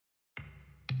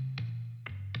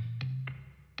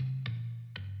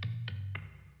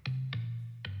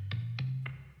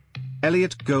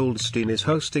Elliot Goldstein is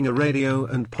hosting a radio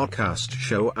and podcast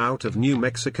show out of New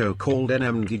Mexico called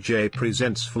NMDJ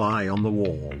Presents Fly on the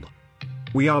Wall.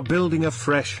 We are building a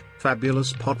fresh,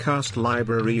 fabulous podcast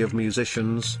library of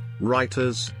musicians,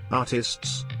 writers,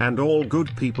 artists, and all good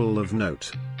people of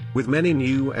note, with many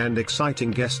new and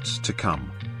exciting guests to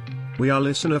come. We are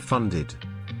listener funded.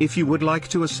 If you would like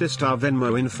to assist, our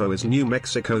Venmo info is New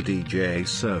Mexico DJ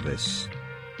Service.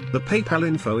 The PayPal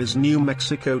info is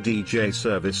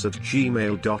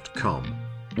newmexicodjservice@gmail.com.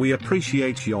 We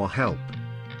appreciate your help.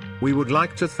 We would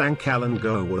like to thank Alan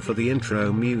Gower for the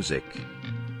intro music.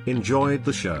 Enjoyed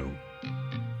the show.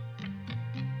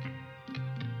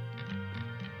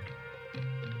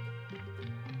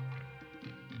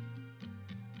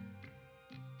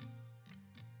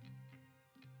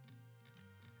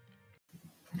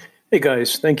 Hey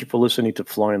guys, thank you for listening to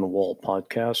Fly on the Wall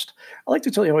podcast. I'd like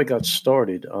to tell you how I got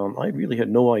started. I really had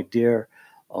no idea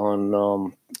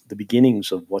on the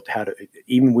beginnings of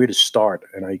even where to start.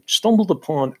 And I stumbled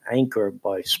upon Anchor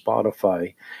by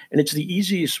Spotify. And it's the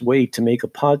easiest way to make a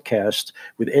podcast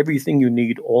with everything you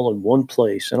need all in one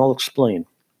place. And I'll explain.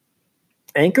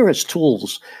 Anchor has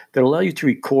tools that allow you to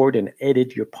record and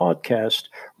edit your podcast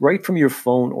right from your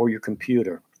phone or your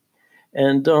computer.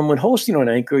 And when hosting on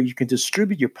Anchor, you can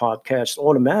distribute your podcast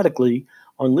automatically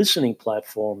on listening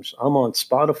platforms. I'm on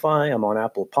Spotify, I'm on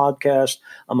Apple Podcasts,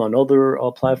 I'm on other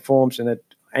platforms, and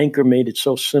Anchor made it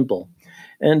so simple.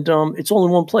 And it's all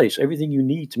in one place. Everything you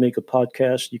need to make a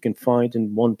podcast, you can find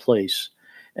in one place.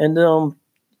 And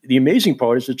the amazing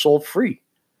part is it's all free.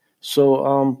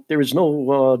 So there is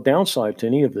no downside to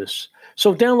any of this.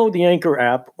 So download the Anchor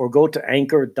app or go to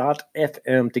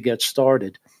anchor.fm to get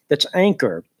started. That's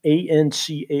Anchor,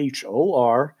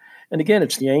 Anchor. And again,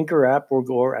 it's the Anchor app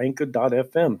or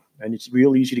anchor.fm. And it's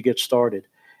real easy to get started.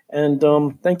 And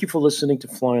thank you for listening to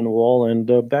Fly on the Wall.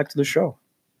 And back to the show.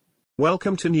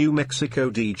 Welcome to New Mexico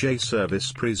DJ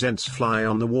Service Presents Fly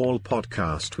on the Wall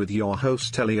podcast with your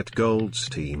host Elliot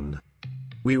Goldstein.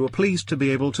 We were pleased to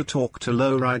be able to talk to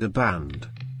Lowrider Band.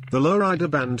 The Lowrider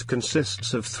Band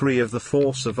consists of 3 of the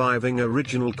 4 surviving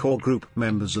original core group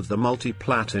members of the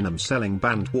multi-platinum selling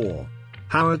band War: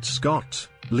 Howard Scott,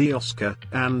 Lee Oscar,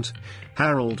 and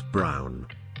Harold Brown.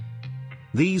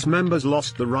 These members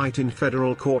lost the right in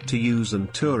federal court to use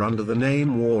and tour under the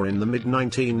name War in the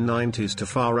mid-1990s to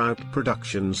Far Out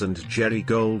Productions and Jerry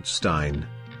Goldstein.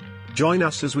 Join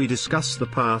us as we discuss the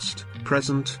past,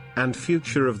 present, and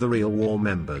future of the real War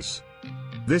members.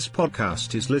 This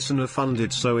podcast is listener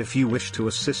funded, so if you wish to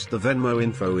assist, the Venmo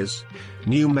info is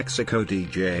New Mexico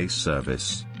DJ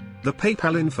Service. The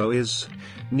PayPal info is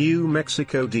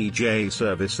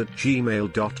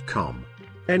newmexicodjservice@gmail.com.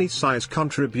 Any size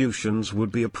contributions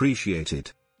would be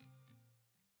appreciated.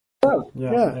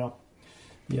 Yeah,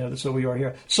 that's what we are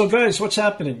here. So guys, what's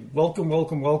happening? Welcome,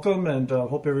 and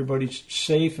hope everybody's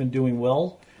safe and doing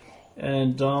well.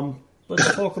 And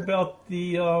let's talk about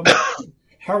the...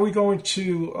 how are we going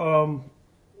to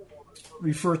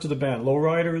refer to the band?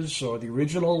 Lowriders or the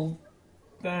original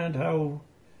band? How?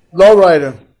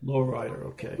 Lowrider,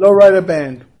 okay. Lowrider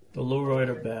Band. The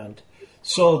Lowrider Band.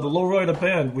 So the Lowrider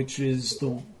Band, which is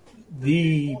the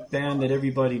band that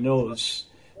everybody knows.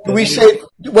 Do we say?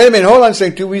 Wait a minute. Hold on a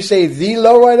second. Do we say the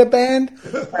Lowrider Band,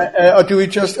 or do we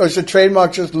just? Or is the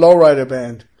trademark just Lowrider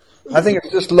Band? I think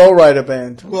it's just Lowrider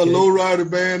Band. Well, okay. Lowrider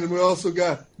Band, and we also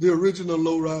got the original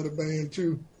Lowrider Band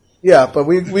too. Yeah, but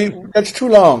we that's too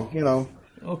long, you know.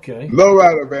 Okay.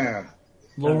 Lowrider Band.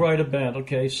 Lowrider Band.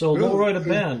 Okay, so Lowrider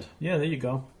Band. Yeah, there you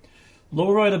go.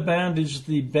 Lowrider Band is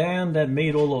the band that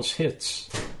made all those hits.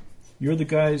 You're the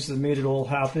guys that made it all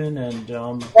happen, and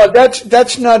well,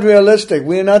 that's not realistic.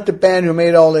 We're not the band who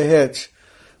made all the hits.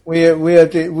 We are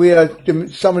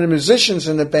some of the musicians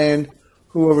in the band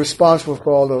who are responsible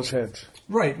for all those hits.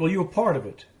 Right. Well, you were part of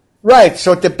it. Right.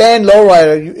 So the band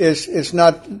Lowrider is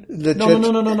not legit.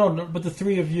 No. But the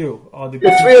 3 of you are the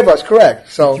 3 of us,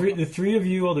 correct? So the three of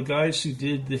you are the guys who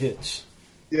did the hits.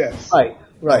 Yes.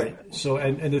 Right. So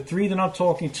and the 3 that I'm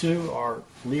talking to are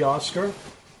Lee Oscar,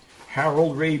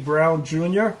 Harold Ray Brown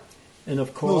Jr., and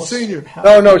of course Senior.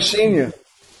 Senior.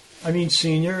 I mean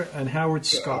Senior and Howard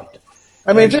Scott.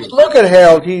 I mean, just look at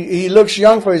Harold. He looks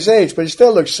young for his age, but he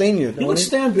still looks senior. He looks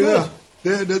damn good.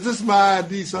 Yeah. This is my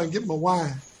ID, so I can get my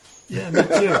wine. Yeah, me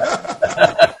too.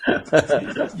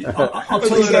 I'll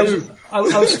tell you guys, I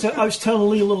was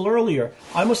telling Lee a little earlier,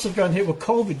 I must have gotten hit with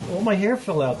COVID. All my hair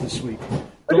fell out this week.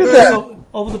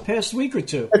 Over the past week or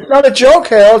 2. It's not a joke,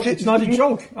 Harold. It's not a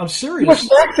joke. I'm serious. He was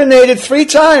vaccinated 3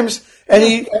 times, and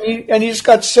he just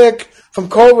got sick from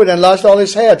COVID and lost all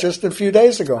his hair just a few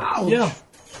days ago. Yeah.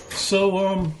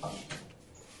 So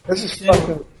this is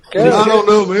fucking. I don't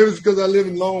know. Maybe it's because I live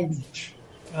in Long Beach.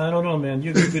 I don't know, man.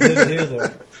 You could live here, though.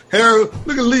 Harold,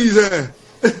 look at Lee's hair.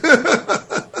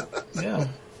 Yeah.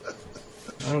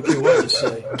 I don't care what you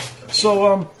say.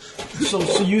 So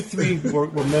you three were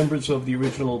members of the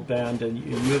original band, and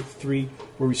you three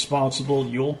were responsible.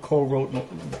 You all co-wrote,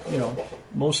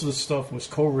 most of the stuff was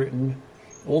co-written.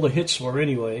 All the hits were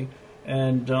anyway.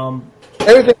 And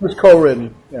everything was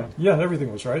co-written. Yeah. Yeah,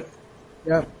 everything was, right?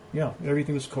 Yeah. Yeah,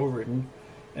 everything was co-written.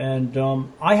 And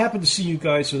I happened to see you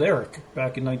guys with Eric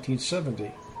back in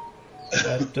 1970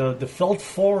 at the Felt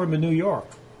Forum in New York.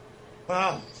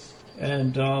 Wow.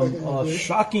 And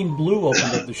Shocking Blue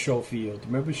opened up the show for you. Do you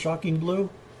remember Shocking Blue?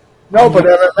 No, but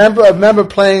I remember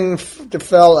playing the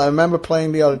Felt. I remember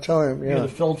playing the auditorium. Yeah, the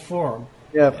Felt Forum.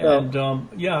 Yeah, Felt.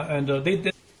 And they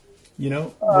did.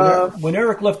 When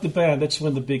Eric left the band, that's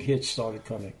when the big hits started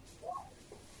coming.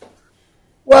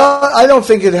 Well, I don't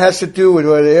think it has to do with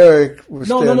what Eric was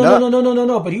No.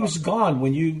 But he was gone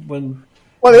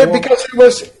because it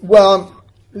was. Well,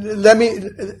 let me,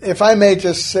 if I may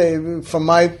just say, from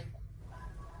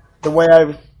the way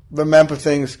I remember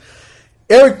things,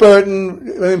 Eric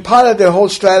Burton. I mean, part of the whole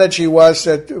strategy was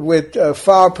that with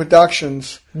Flower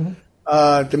Productions,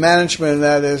 the management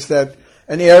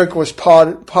and Eric was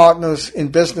partners in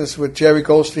business with Jerry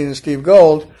Goldstein and Steve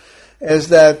Gold, is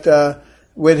that.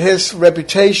 With his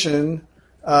reputation,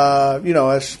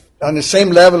 as on the same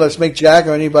level as Mick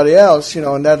Jagger or anybody else,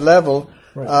 on that level,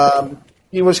 right.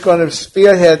 He was going to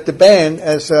spearhead the band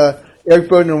as Eric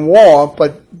Burden and War,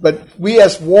 but we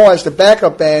as War, as the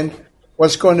backup band,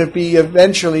 was going to be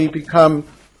eventually become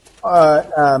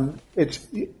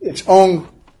its own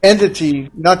entity,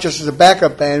 not just as a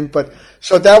backup band, but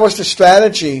so that was the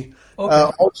strategy.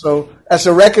 Okay. Also, as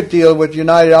a record deal with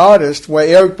United Artists, where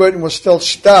Eric Burden was still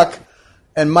stuck.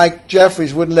 And Mike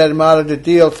Jeffries wouldn't let him out of the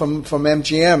deal from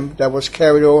MGM that was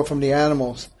carried over from the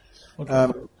Animals.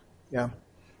 Okay.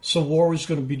 So War was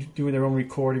going to be doing their own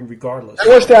recording regardless. That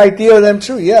was the idea of them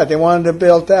too. Yeah, they wanted to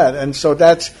build that, and so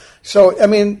I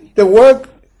mean, the work.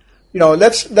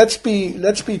 Let's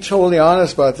be totally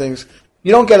honest about things.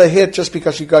 You don't get a hit just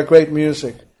because you got great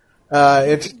music.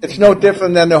 It's no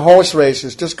different than the horse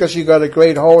races. Just because you got a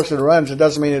great horse that runs, it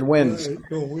doesn't mean it wins.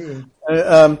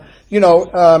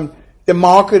 The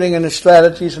marketing and the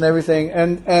strategies and everything,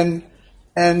 and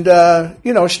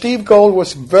Steve Gold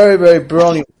was very, very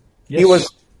brilliant. Yes.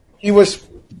 He was,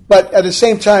 but at the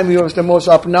same time, he was the most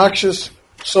obnoxious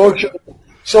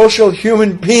social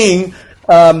human being.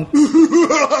 But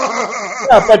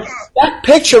that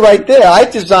picture right there, I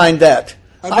designed that.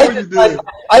 I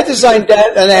designed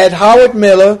that, and I had Howard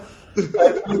Miller.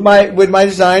 With my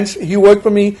designs, he worked for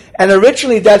me, and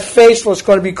originally that face was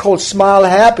going to be called Smile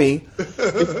Happy. I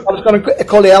was going to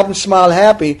call the album Smile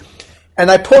Happy, and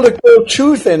I pulled a gold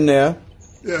tooth in there.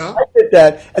 Yeah, I did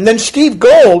that, and then Steve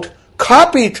Gold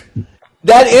copied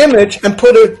that image and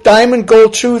put a diamond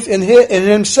gold tooth in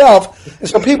himself, and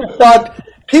so people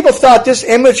thought this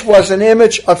image was an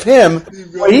image of him.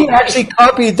 But he actually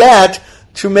copied that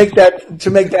to make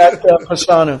that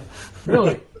persona.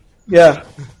 Really. Yeah.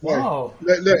 Wow.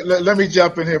 Let me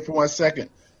jump in here for 1 second.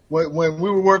 When we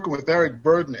were working with Eric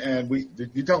Burden, and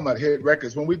you're talking about hit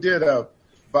records, when we did Eric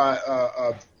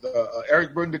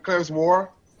Burden Declares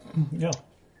War, yeah,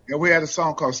 and we had a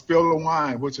song called Spill the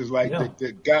Wine, which is like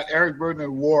that got Eric Burden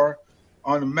and War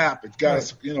on the map. It got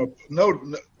us,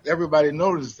 everybody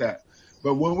noticed that.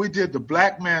 But when we did the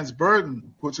Black Man's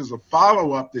Burden, which is a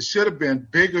follow-up that should have been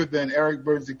bigger than Eric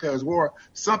Burden Declares War,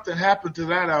 something happened to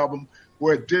that album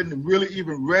where it didn't really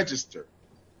even register.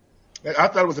 I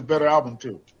thought it was a better album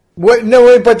too. But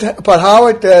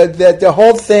Howard, the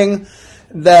whole thing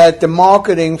that the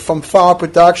marketing from Flower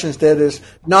Productions did is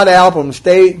not albums.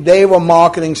 They were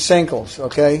marketing singles.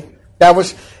 Okay, that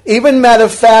was even matter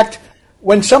of fact.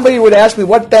 When somebody would ask me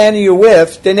what band are you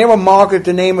with, they never marketed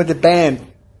the name of the band.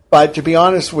 But to be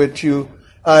honest with you,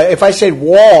 if I said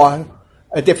War,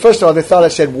 first of all they thought I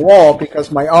said War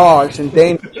because my R is in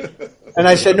danger. And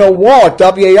I said, no, War,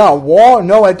 W-A-R, War?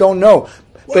 No, I don't know.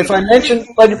 But if I mentioned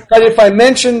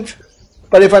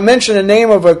the name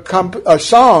of a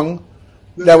song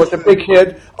that was a big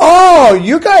hit, oh,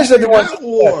 you guys are the ones.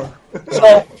 War.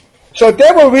 So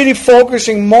they were really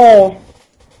focusing more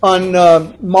on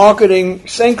marketing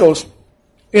singles,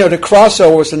 the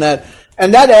crossovers and that.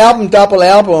 And that album, double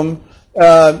album,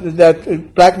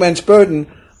 that Black Man's Burden,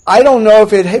 I don't know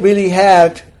if it really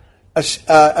had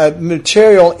a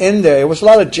material in there. It was a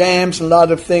lot of jams and a lot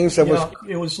of things that was.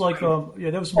 It was like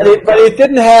that was. But it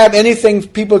didn't have anything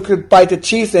people could bite the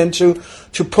teeth into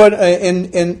to put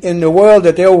in the world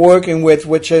that they were working with,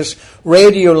 which is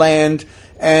Radioland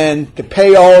and the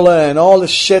payola and all the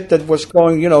shit that was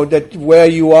going, that where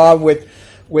you are with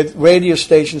radio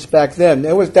stations back then.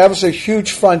 That was a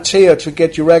huge frontier to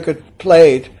get your record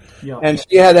played, and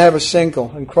you had to have a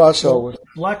single and crossover.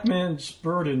 Black Man's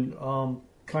Burden,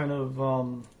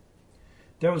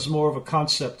 that was more of a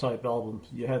concept type album.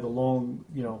 You had the long,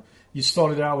 you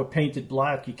started out with Painted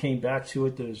Black. You came back to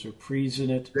it. There's Reprise in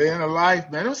it. Day in a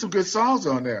Life, man. There were some good songs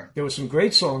on there. There were some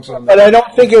great songs on there. But I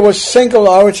don't think it was single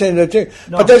origin. No.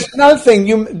 But there's another thing.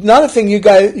 You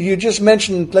guys, you just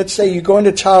mentioned. Let's say you go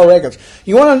into Tower Records.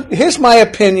 Here's my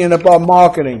opinion about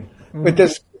marketing with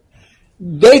this.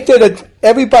 They did it.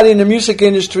 Everybody in the music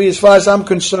industry, as far as I'm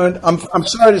concerned, I'm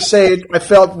sorry to say it, I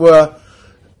felt were.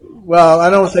 Well, I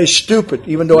don't want to say stupid,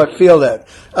 even though I feel that.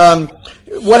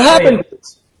 What happened?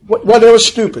 Well, they were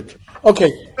stupid.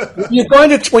 Okay, when you go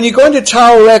into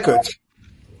Tower Records,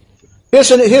 here's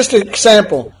the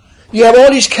example. You have all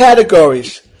these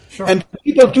categories, and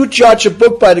people do judge a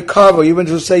book by the cover. Even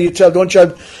to say don't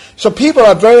judge. So people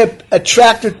are very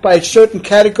attracted by a certain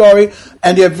category,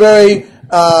 and they're very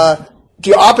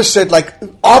the opposite, like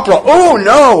opera. Oh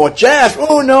no, or jazz.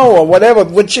 Oh no, or whatever.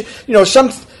 Which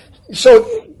so.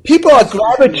 People are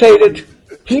gravitated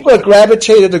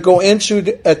to go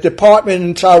into a department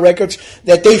in Tower Records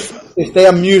that they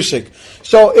are music.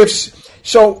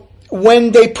 So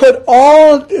when they put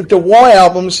all the war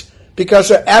albums, because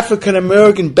they're African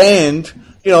American band,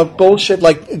 bullshit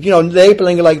like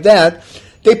labeling it like that,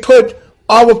 they put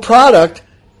our product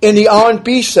in the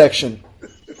R&B section.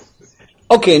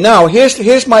 Okay, now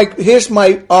here's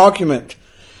my argument.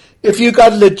 If you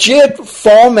got legit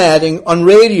formatting on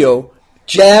radio,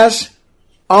 jazz,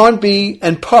 R&B,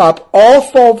 and pop, all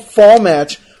four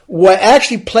formats were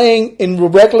actually playing in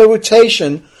regular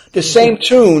rotation the same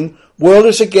tune, World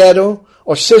is a Ghetto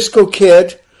or Cisco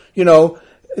Kid, and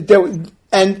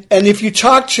if you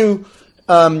talk to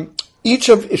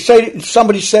say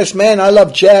somebody says, man, I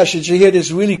love jazz, did you hear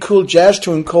this really cool jazz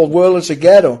tune called World is a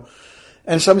Ghetto?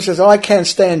 And somebody says, oh, I can't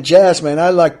stand jazz, man. I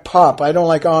like pop. I don't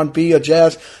like R&B or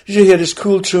jazz. You hear this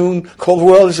cool tune called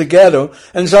World is a Ghetto.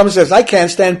 And somebody says, I can't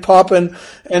stand pop and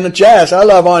jazz. I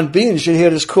love R&B. And you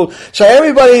hear this cool. So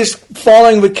everybody's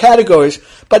falling with categories.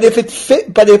 But if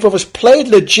it was played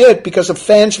legit because of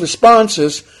fans'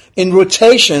 responses in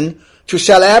rotation to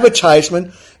sell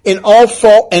advertisement in all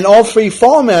three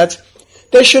formats,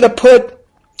 they should have put,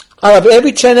 out of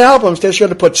every 10 albums, they should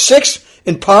have put 6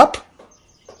 in pop,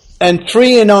 and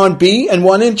 3 in R&B and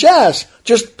 1 in jazz,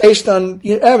 just based on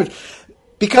average.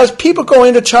 Because people go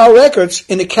into Tower Records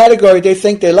in the category they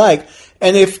think they like,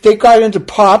 and if they got into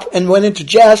pop and went into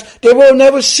jazz, they will have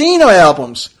never seen our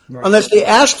albums unless they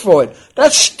ask for it.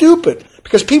 That's stupid,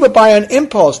 because people buy on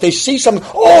impulse. They see something,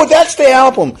 oh, that's the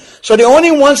album. So the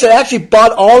only ones that actually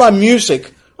bought all our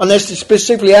music, unless they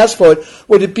specifically asked for it,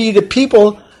 would be the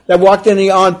people that walked in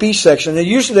the R&B section. And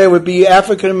usually they would be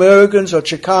African Americans or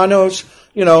Chicanos,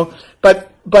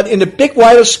 but in the big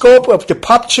wider scope of the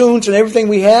pop tunes and everything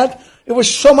we had, it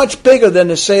was so much bigger than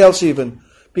the sales even,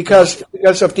 because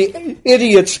of the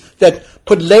idiots that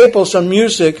put labels on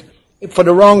music for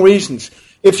the wrong reasons.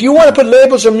 If you want to put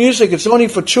labels on music, it's only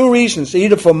for 2 reasons,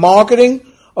 either for marketing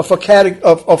or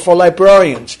for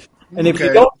librarians. And if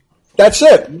you don't, that's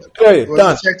it. Period.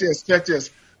 Done. Check this.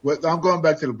 I'm going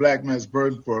back to the Black Man's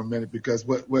Burden for a minute, because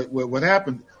what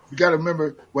happened, you got to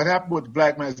remember what happened with the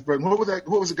Black Man's Burden. What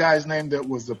was the guy's name that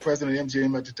was the president of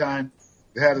MGM at the time?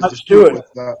 That had a dispute with,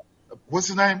 what's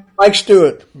his name? Mike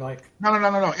Stewart. Mike. No,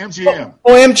 MGM.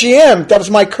 Oh, MGM. That was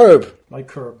Mike Curb. Mike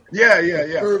Curb. Yeah.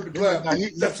 Curb the clap. Now,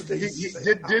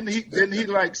 didn't he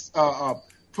like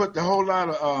put the whole lot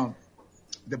of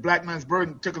the Black Man's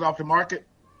Burden, took it off the market?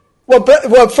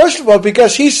 Well, first of all,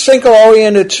 because he's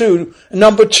single-oriented too.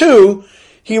 Number 2,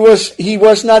 he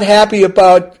was not happy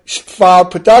about Foul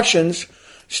Productions,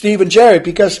 Steve and Jerry,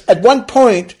 because at one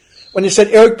point when he said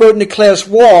Eric Burden declares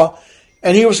war,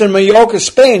 and he was in Mallorca,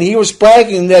 Spain, he was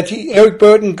bragging that Eric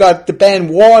Burden got the band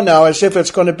War now, as if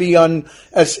it's going to be on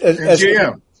as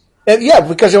MGM. Yeah,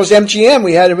 because it was MGM,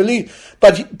 we had to release.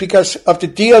 But because of the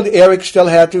deal, Eric still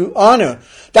had to honor.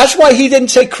 That's why he didn't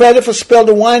take credit for Spill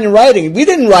the Wine in writing. We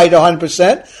didn't write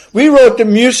 100%. We wrote the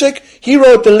music, he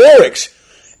wrote the lyrics.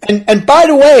 And by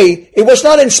the way, it was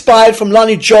not inspired from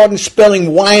Lonnie Jordan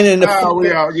spilling wine in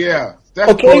the... Yeah.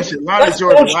 That's bullshit. Lonnie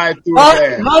Jordan lied through his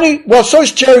ass. So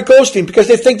is Jerry Goldstein, because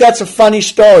they think that's a funny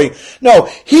story. No,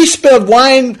 he spilled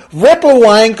wine, Ripper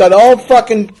wine, got all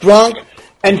fucking drunk,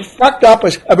 and fucked up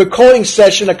a recording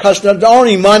session that cost not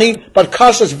only money, but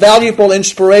cost us valuable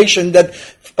inspiration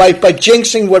by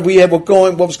jinxing what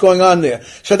was going on there.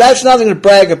 So that's nothing to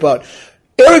brag about.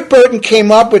 Eric Burton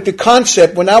came up with the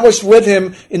concept when I was with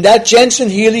him in that Jensen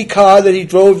Healy car that he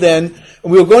drove then.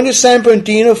 And we were going to San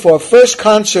Bernardino for our first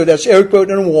concert as Eric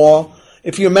Burton and War,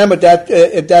 if you remember that,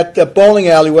 at that bowling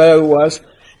alley where it was.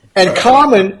 And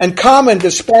Carmen,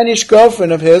 the Spanish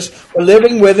girlfriend of his, were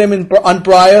living with him on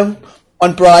Briar,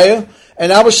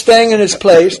 and I was staying in his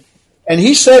place. And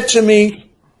he said to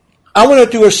me, I want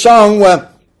to do a song where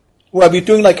we're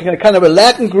doing like a kind of a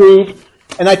Latin groove,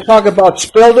 and I talk about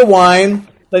spill the wine,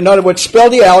 in other words, spill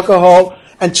the alcohol,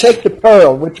 and take the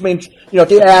pearl, which means,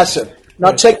 the acid.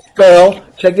 Not take the pearl,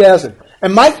 take the acid.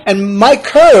 And Mike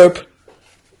Curb,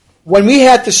 when we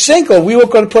had the single, we were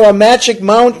going to put on Magic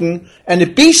Mountain, and the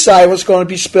B-side was going to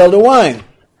be Spill the Wine.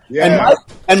 Yeah.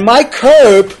 And Mike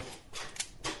Curb,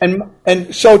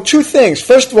 and so two things.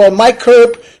 First of all, Mike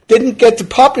Curb didn't get the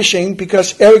publishing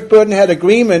because Eric Burton had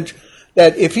agreement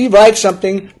that if he writes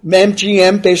something,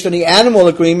 MGM, based on the Animal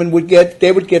agreement,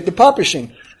 they would get the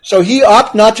publishing. So he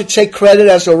opted not to take credit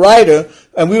as a writer,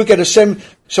 and we would get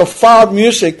so Fard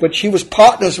Music, which he was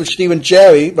partners with Steve and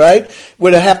Jerry, right,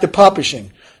 would have the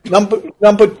publishing.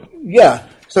 Yeah.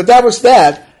 So that was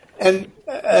that, and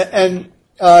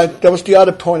that was the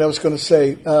other point I was going to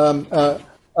say. So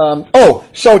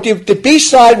the B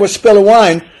side was Spill a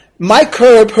Wine. Mike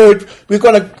Curb heard we're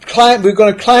going to climb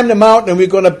the mountain, and we're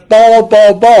going to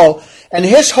ball, and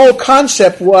his whole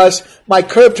concept was Mike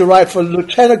Curb to write for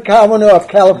Lieutenant Governor of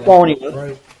California. Yeah,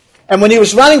 right. And when he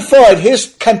was running for it,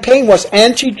 his campaign was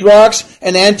anti-drugs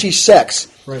and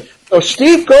anti-sex. Right. So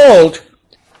Steve Gold,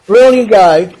 brilliant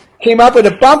guy, came up with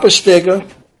a bumper sticker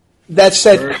that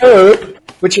said Curb,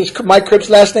 which is Mike Curb's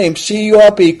last name,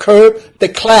 C-U-R-B, Curb the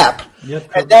Clap. Yep,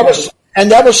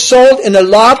 and that was sold in a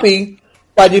lobby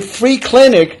by the free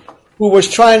clinic who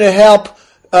was trying to help,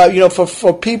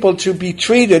 for people to be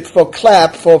treated for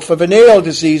clap, for venereal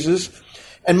diseases.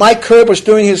 And Mike Curb was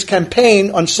doing his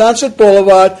campaign on Sunset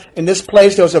Boulevard in this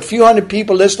place. There was a few hundred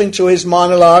people listening to his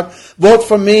monologue. Vote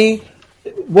for me.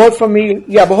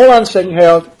 Yeah, but hold on a second,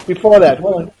 Harold. Before that,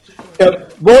 hold on.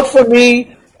 Vote for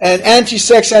me and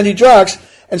anti-sex, anti-drugs.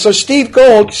 And so Steve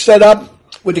Gold set up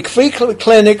with the free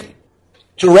clinic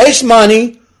to raise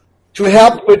money to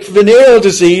help with venereal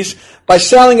disease by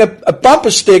selling a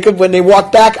bumper sticker when they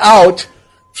walk back out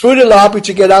through the lobby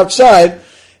to get outside,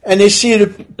 and they see the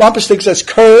bumper sticker says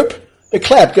Curb the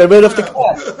Clap, get rid of the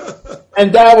clap.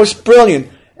 And that was brilliant.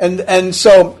 And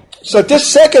so this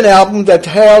second album that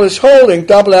Harold is holding,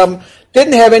 double album,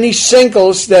 didn't have any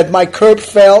singles that Mike Curb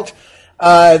felt.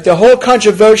 The whole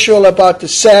controversial about the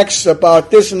sex,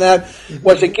 about this and that,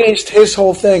 was against his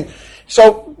whole thing.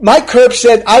 So Mike Curb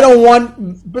said, I don't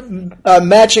want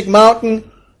Magic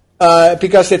Mountain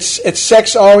because it's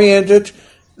sex-oriented.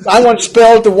 I want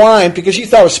Spill the Wine because he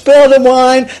thought, spill the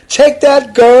wine, take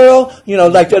that girl,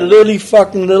 like that little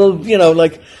fucking little,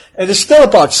 and it's still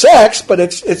about sex, but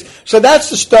it's so that's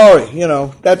the story,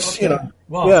 that's, okay.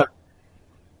 Wow. Yeah.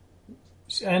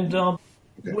 And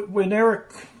when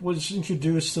Eric was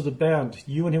introduced to the band,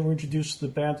 you and him were introduced to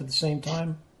the band at the same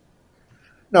time?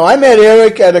 No, I met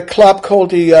Eric at a club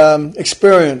called the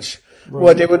Experience, right,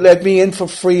 where they would let me in for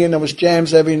free, and there was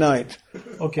jams every night.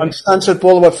 Okay. On Sunset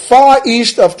Boulevard, far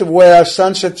east of where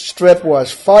Sunset Strip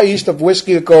was, far east of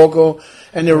Whiskey A Go-Go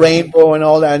and the Rainbow and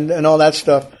all that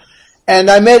stuff. And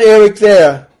I met Eric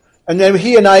there, and then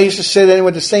he and I used to sit in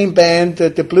with the same band,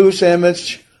 the Blues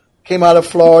Image, came out of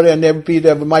Florida, and they would be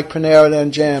there with Mike Panera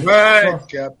and jam. Right,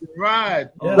 Captain, right.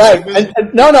 Yeah. Right,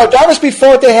 and no, that was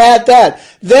before they had that.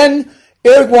 Then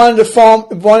Eric wanted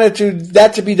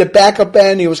that to be the backup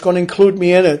band. He was going to include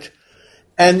me in it.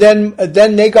 And then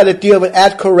they got a deal with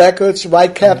Atco Records,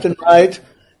 Right Captain Right.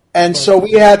 And so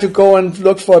we had to go and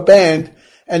look for a band.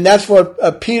 And that's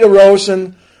what Peter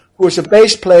Rosen, who was a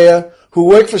bass player, who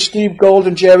worked for Steve Gold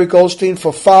and Jerry Goldstein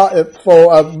for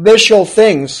Visual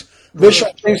Things.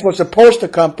 Visual Things was a poster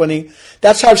company.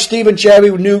 That's how Steve and Jerry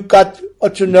got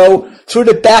to know through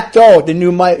the back door. They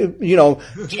knew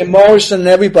Jim Morrison and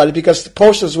everybody because the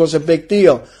posters was a big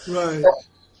deal. Right.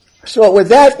 So with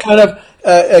that kind of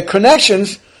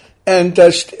connections, and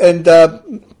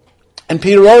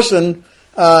Peter Rosen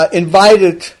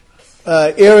invited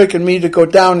Eric and me to go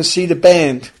down and see the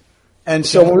band. And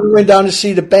so when we went down to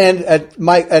see the band at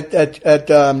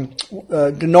the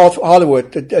North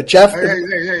Hollywood, Jeff.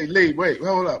 Hey, Lee, wait,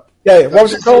 hold up. Yeah, what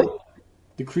was it called?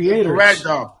 The Creators.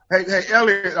 Ragdoll. Hey,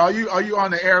 Elliot, are you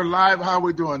on the air live? How are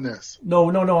we doing this? No.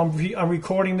 I'm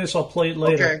recording this. I'll play it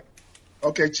later.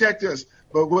 Okay. Check this.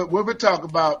 But when we talk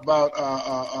about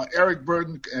Eric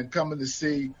Burton and coming to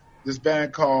see this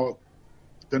band called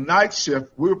The Night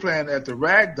Shift, we were playing at the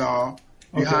Ragdoll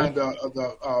behind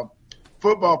the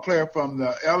football player from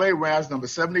the L.A. Rams, number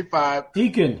 75.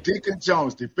 Deacon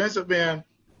Jones, defensive end,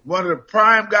 one of the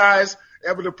prime guys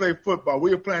ever to play football.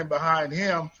 We were playing behind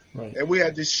him, and we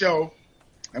had this show,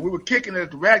 and we were kicking it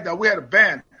at the Ragdoll. We had a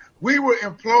band. We were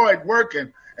employed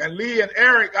working, and Lee and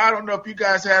Eric, I don't know if you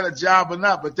guys had a job or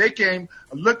not, but they came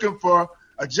looking for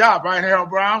a job, right, Harold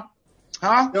Brown?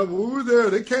 Huh? Yeah, when we were there,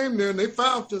 they came there and they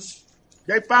found us.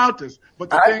 They found us. But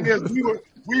the thing is,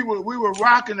 we were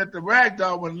rocking at the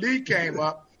Ragdoll when Lee came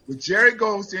up with Jerry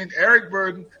Goldstein, Eric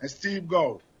Burden, and Steve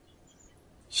Gold.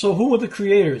 So who were the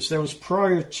creators? That was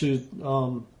prior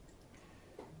to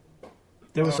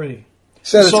there was already.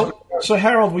 So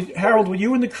Harold, were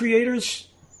you in the creators?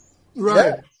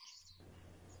 Right.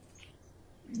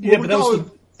 Yeah, but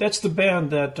that's the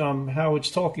band that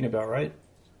Howard's talking about, right?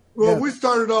 Well, we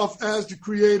started off as the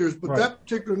creators, but that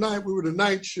particular night we were the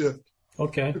night shift.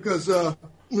 Okay. Because when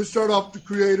we started off the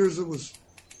creators, it was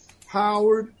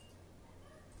Howard,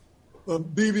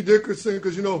 B.B. Dickerson,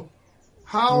 because,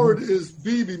 Howard is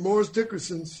B.B., Morris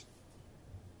Dickerson's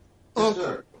uncle.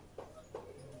 Yes,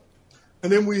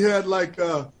 and then we had,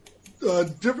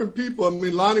 different people. I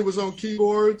mean, Lonnie was on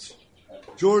keyboards.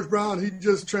 George Brown, he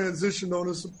just transitioned on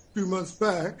us a few months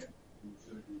back.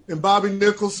 And Bobby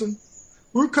Nicholson.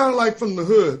 We were kind of like from the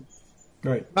hood.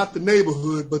 Right. Not the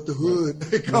neighborhood, but the hood,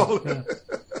 they call it.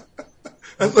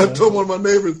 That's what I told one of my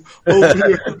neighbors over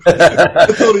here. I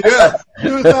told him,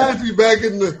 it's nice to be back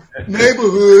in the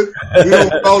neighborhood. We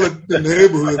don't call it the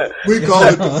neighborhood. We call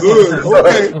it the hood.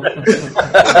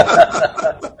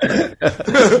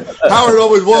 Okay. Howard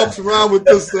always walks around with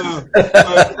this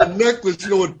necklace,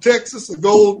 with Texas, a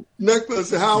gold necklace. I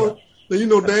said, Howard, now you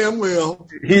know damn well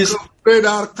he's straight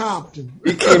out of Compton.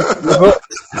 He came from the hood.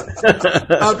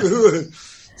 Out the hood.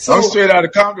 So, I'm straight out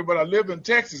of Compton, but I live in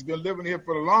Texas. Been living here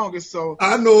for the longest, so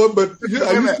I know it. But you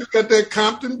still got that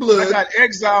Compton blood. I got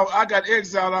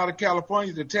exiled out of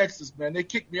California to Texas, man. They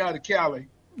kicked me out of Cali.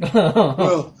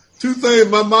 Well, two things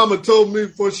my mama told me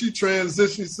before she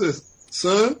transitioned. She says,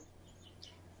 "Son,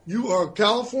 you are a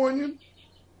Californian,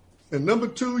 and number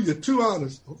two, you're too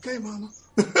honest." Okay, mama.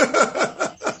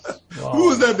 Wow. Who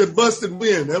was that busted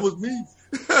wind? That was me.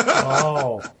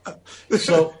 Oh,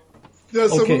 so. Yeah,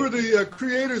 so we were the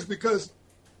creators because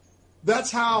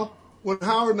that's how, when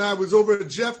Howard and I was over at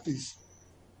Jeffy's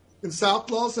in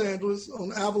South Los Angeles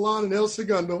on Avalon and El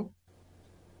Segundo,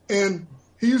 and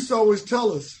he used to always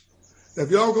tell us that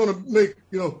if y'all going to make,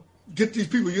 get these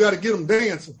people, you got to get them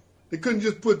dancing. They couldn't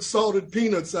just put salted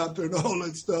peanuts out there and all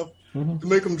that stuff to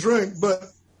make them drink, but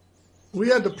we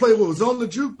had to play what was on the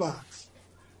jukebox.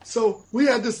 So we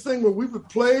had this thing where we would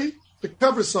play the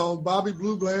cover song, Bobby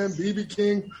Blue Bland, B.B.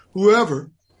 King, whoever.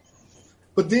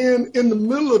 But then in the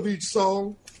middle of each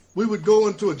song, we would go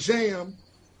into a jam,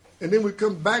 and then we'd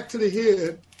come back to the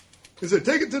head and say,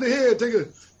 take it to the head, take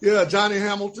it. Yeah, Johnny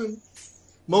Hamilton,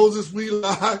 Moses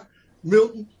Wheelock,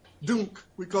 Milton, Dunk.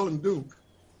 We call him Dunk.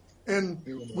 And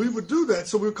we would do that.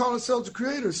 So we would call ourselves the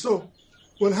creators. So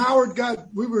when Howard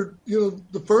we were, one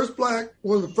of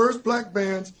the first black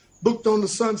bands booked on the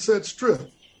Sunset Strip.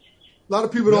 A lot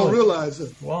of people don't realize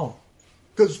it. Wow.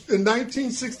 Because in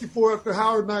 1964, after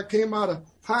Howard and I came out of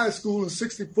high school in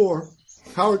 64,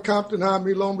 Howard Compton hired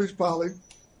me, Long Beach Poly.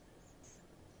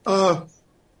 I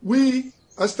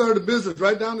started a business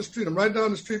right down the street. I'm right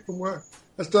down the street from where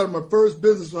I started my first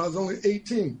business when I was only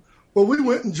 18. Well, we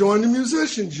went and joined the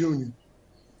Musicians Union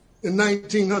in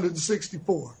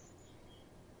 1964.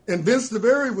 And Vince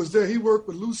DeBerry was there. He worked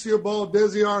with Lucille Ball,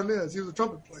 Desi Arnaz. He was a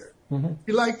trumpet player. Mm-hmm.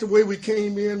 He liked the way we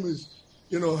came in.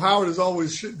 Howard is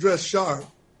always dressed sharp.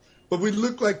 But we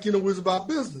looked like, it was about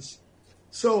business.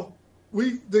 So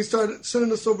they started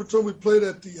sending us over to him. We played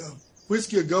at the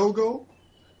Whiskey A Go-Go,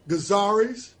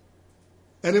 Gazzari's.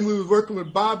 And then we were working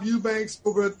with Bob Eubanks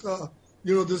over at,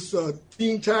 this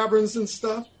Teen Taverns and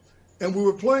stuff. And we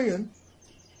were playing.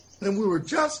 And we were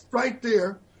just right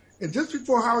there. And just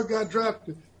before Howard got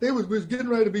drafted, we was getting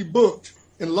ready to be booked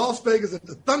in Las Vegas at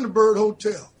the Thunderbird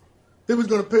Hotel. They was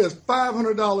going to pay us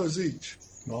 $500 each.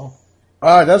 Wow.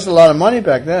 All right, that's a lot of money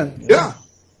back then. Yeah.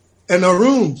 And our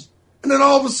rooms. And then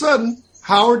all of a sudden,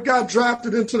 Howard got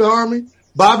drafted into the Army.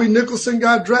 Bobby Nicholson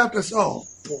got drafted. I said, oh,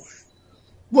 boy.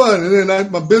 What? And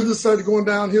then my business started going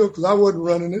downhill because I wasn't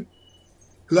running it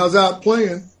because I was out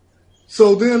playing.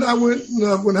 So then I went,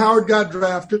 when Howard got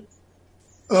drafted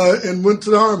and went to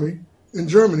the Army in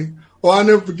Germany. Oh, I'll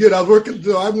never forget. I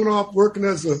went off working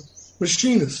as a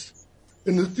machinist.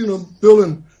 In the,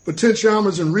 building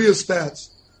potentiometers and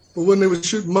rheostats for when they were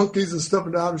shooting monkeys and stuff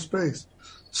into outer space.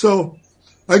 So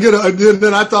then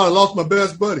I thought I lost my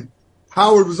best buddy.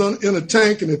 Howard was in a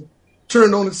tank and it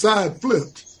turned on its side,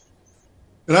 flipped.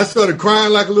 And I started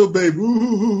crying like a little baby. Ooh,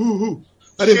 ooh, ooh, ooh.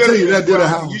 I didn't tell you that, did I,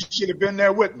 Howard? You should have been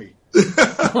there with me. He had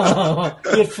flat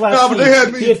feet. But they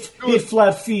had me he had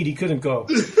flat feet. He couldn't go.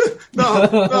 No,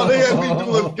 they had me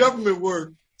doing government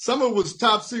work. Some of it was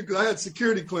top secret. I had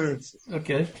security clearance.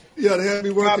 Okay. Yeah, they had me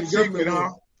working government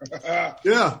work.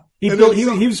 Yeah.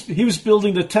 He was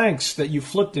building the tanks that you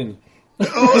flipped in.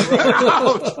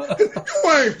 Oh,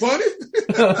 you ain't funny.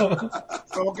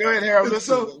 So go ahead, Harold.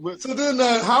 So then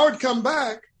Howard come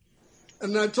back,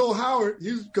 and I told Howard,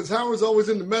 because Howard's always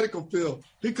in the medical field.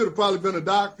 He could have probably been a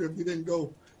doctor if he didn't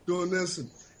go doing this. And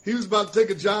he was about to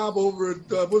take a job over at,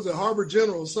 was it Harbor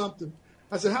General or something.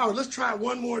 I said, Howard, let's try it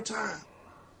one more time.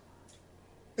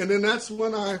 And then that's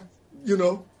when we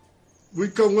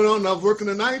went on, and I was working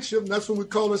the night shift, and that's when we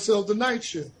called ourselves the night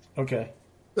shift. Okay.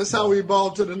 That's how we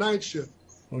evolved to the night shift.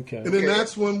 Okay. And then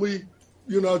that's when we,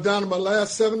 down to my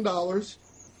last $7,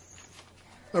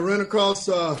 I ran across,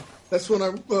 that's when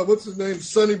what's his name,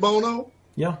 Sonny Bono?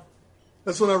 Yeah.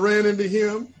 That's when I ran into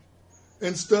him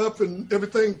and stuff, and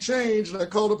everything changed, and I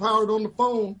called up Howard on the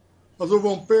phone. I was over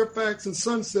on Fairfax and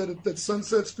Sunset at that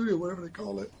Sunset Studio, whatever they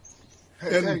call it.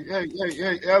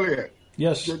 Hey, Elliot.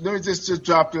 Yes. Let me just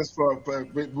drop this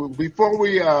before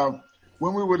we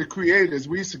when we were the creators,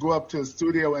 we used to go up to a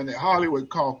studio in Hollywood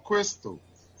called Crystal.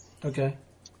 Okay.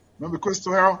 Remember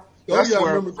Crystal, Harold? That's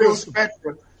where Phil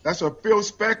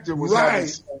Spector was having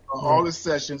all his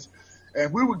sessions,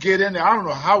 and we would get in there. I don't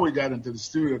know how we got into the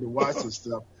studio to watch this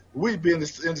stuff. We'd be in the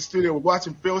studio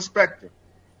watching Phil Spector.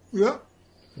 Yeah.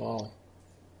 Wow.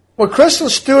 Well,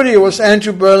 Crystal Studio was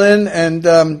Andrew Berlin and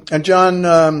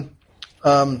John.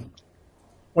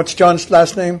 What's John's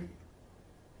last name?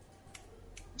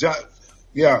 John.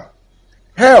 Yeah.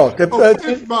 Harold.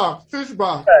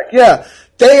 Fishbach. Yeah.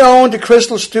 They owned the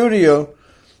Crystal Studio,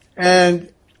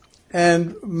 and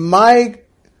my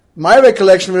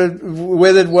recollection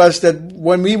with it was that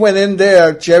when we went in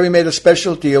there, Jerry made a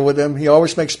special deal with him. He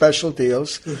always makes special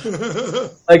deals.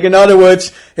 Like, in other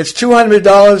words, it's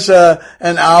 $200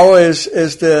 an hour is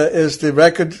the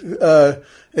record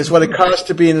is what it costs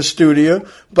to be in the studio,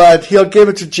 but he'll give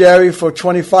it to Jerry for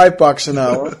 $25 an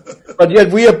hour. But yet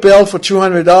we are billed for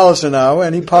 $200 an hour,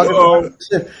 and he pockets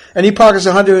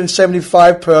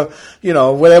 $175 per,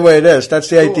 whatever it is. That's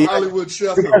the idea. Hollywood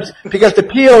Shuffle. Because the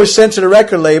PO is sent to the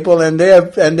record label, and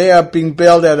they are being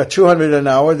billed at $200 an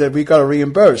hour that we got to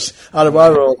reimburse out of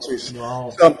our royalties.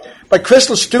 Wow. So, but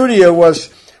Crystal Studio was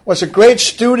a great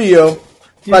studio,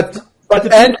 but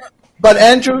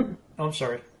Andrew. I'm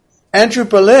sorry. Andrew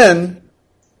Berlin,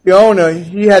 the owner,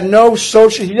 he had no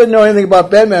social. He didn't know anything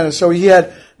about bed management, so he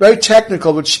had very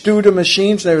technical with Studer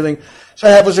machines and everything. So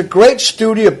it was a great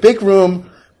studio, big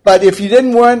room. But if you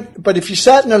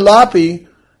sat in the lobby,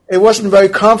 it wasn't very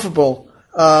comfortable.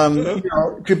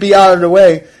 To be out of the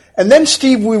way. And then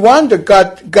Steve Wonder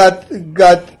got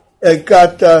to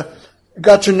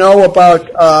know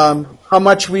about how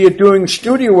much we are doing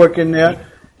studio work in there,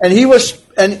 and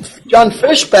John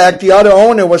Fishback, the other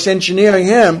owner, was engineering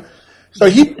him. So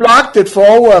he blocked it for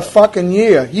over a fucking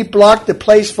year. He blocked the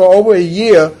place for over a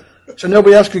year so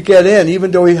nobody else could get in,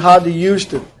 even though he hardly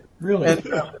used it. Really? And,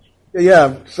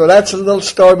 yeah, so that's a little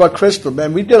story about Crystal,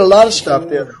 man. We did a lot of stuff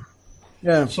there.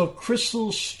 Yeah. So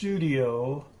Crystal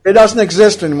Studio. It doesn't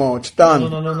exist anymore. It's done.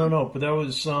 No. But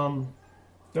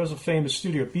that was a famous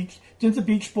studio. Didn't the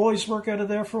Beach Boys work out of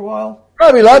there for a while?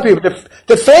 Probably a lot of people.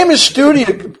 The famous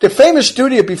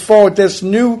studio before this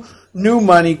new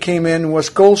money came in was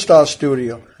Gold Star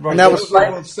Studio, right. And that was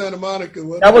right. Santa Monica.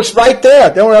 That was right there.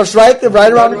 That was right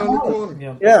around the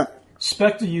corner. Yeah.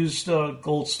 Spector used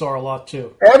Gold Star a lot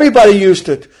too. Everybody used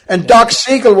it, and Doc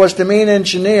Siegel was the main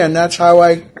engineer, and that's how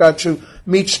I got to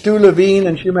meet Stu Levine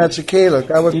and Hugh Mazzichello.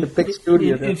 That was the big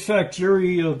studio. In fact,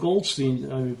 Jerry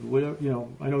Goldstein, I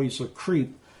know he's a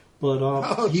creep,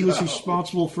 but he was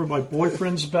responsible for My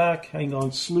Boyfriend's Back, Hang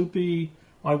On Sloopy,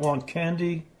 I Want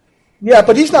Candy. Yeah,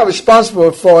 but he's not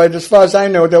responsible for it, as far as I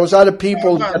know. There was other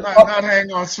people. Not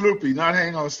Hang On Sloopy. Not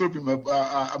Hang On Sloopy.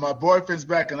 My Boyfriend's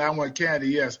Back and I Want Candy,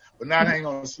 yes, but not Hang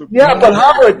On Sloopy. Yeah, but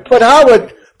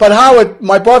Howard,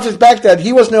 My Boyfriend's Back there,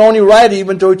 he wasn't the only writer,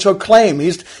 even though he took claim.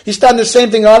 He's done the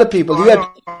same thing other people.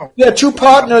 He had two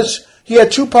partners. He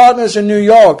had two partners in New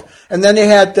York, and then they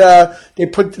had they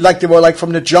were like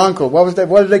from the jungle. What was that?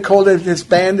 What did they call it? His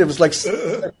band? It was like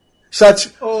such.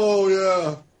 Oh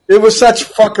yeah. It was such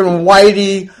fucking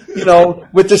whitey,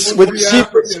 with the zebra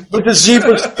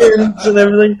skins and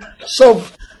everything.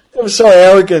 It was so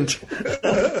arrogant.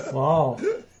 Wow.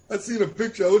 I seen a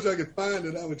picture. I wish I could find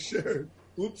it. I would share it.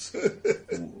 Oops.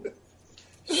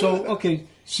 So, okay,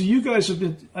 so you guys have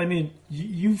been, I mean,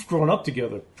 you've grown up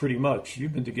together pretty much.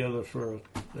 You've been together for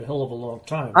a hell of a long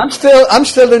time. I'm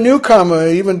still a newcomer,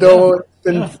 even though it's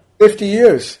been 50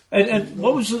 years. And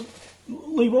what was it,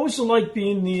 Lee, what was it like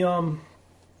being the,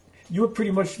 you were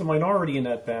pretty much the minority in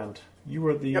that band. You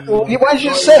were the... Well, why did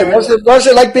you say? Was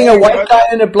it like being a white guy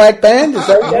in a black band? Is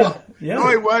that yeah. Yeah. No,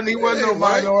 he wasn't. He wasn't no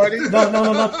minority. No,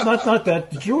 not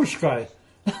that. The Jewish guy.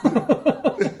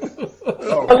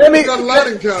 Let me, got a lot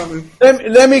in common.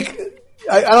 let me.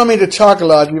 I don't mean to talk a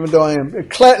lot, even though I am.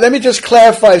 Let me just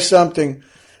clarify something.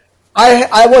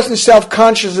 I wasn't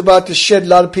self-conscious about the shit a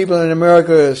lot of people in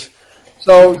America is.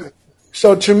 So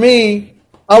to me,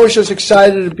 I was just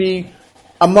excited to be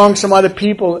among some other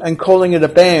people and calling it a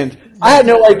band. I had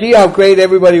no idea how great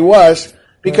everybody was,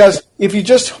 because if you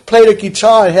just played a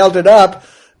guitar and held it up,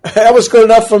 that was good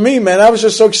enough for me, man. I was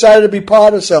just so excited to be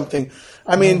part of something.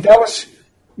 I mean, that was,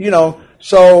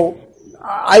 so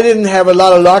I didn't have a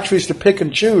lot of luxuries to pick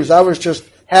and choose. I was just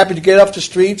happy to get off the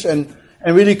streets and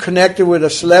really connected with a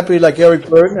celebrity like Eric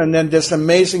Burden, and then this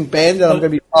amazing band that I'm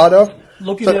going to be part of.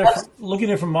 Looking at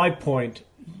it from my point,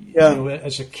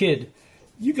 as a kid,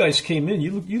 you guys came in.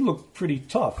 You looked pretty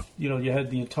tough. You had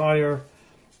the entire,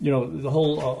 the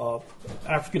whole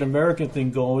African American thing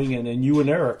going, and then you and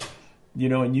Eric,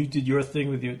 and you did your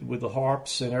thing with the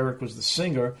harps, and Eric was the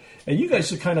singer, and you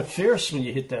guys are kind of fierce when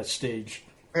you hit that stage.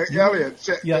 Hey,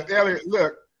 Elliot,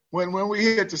 look. When we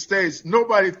hit the stage,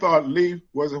 nobody thought Lee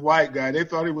was a white guy. They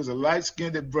thought he was a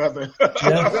light-skinned brother.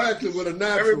 Yeah. Exactly, with a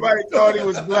natural. Everybody thought he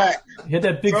was black. He had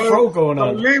that big fro going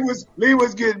on. Lee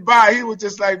was getting by. He was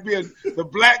just like being the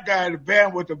black guy in the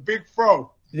band with the big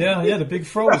fro. Yeah, the big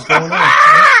fro was going on.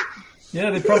 Yeah,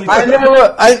 they probably.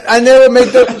 I never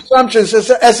make those assumptions.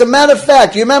 As a matter of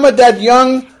fact, you remember that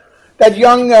young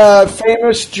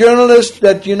famous journalist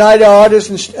that United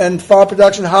Artists and Far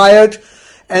Production hired?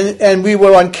 And we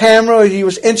were on camera. He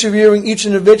was interviewing each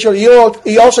individual.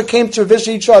 He also came to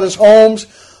visit each other's homes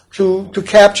to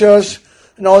capture us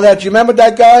and all that. Do you remember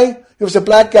that guy? He was a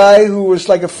black guy who was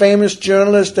like a famous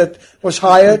journalist that was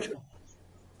hired. Do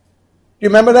you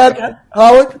remember that,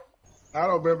 Howard? I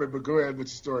don't remember, but go ahead with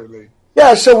the story, Lee.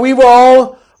 Yeah, so we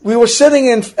were sitting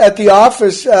at the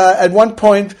office at one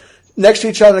point next to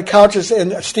each other on the couches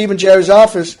in Steve and Jerry's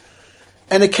office.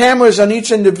 And the cameras on each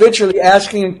individually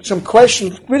asking some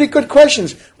questions, really good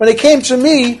questions. When they came to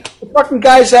me, the fucking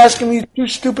guy's asking me two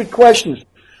stupid questions.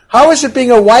 How is it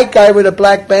being a white guy with a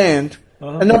black band?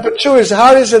 Uh-huh. And number two is,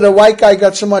 how is it a white guy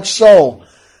got so much soul?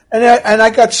 And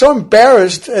I got so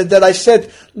embarrassed that I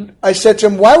said to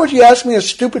him, why would you ask me a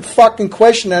stupid fucking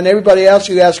question and everybody else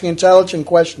you asking intelligent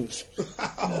questions?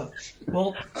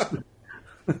 Well,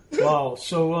 wow.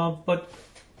 So, but...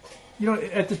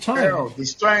 at the time... Harold, the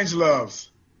Strange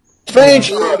Loves. Strange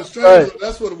Love. Right.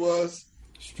 That's what it was.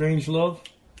 Strange Love?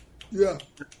 Yeah.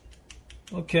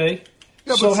 Okay.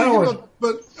 Yeah, so, Howard... I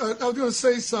was going to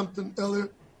say something,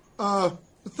 Elliot. I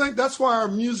think that's why our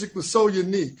music was so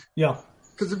unique. Yeah.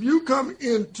 Because if you come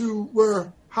into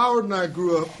where Howard and I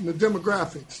grew up, in the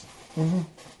demographics,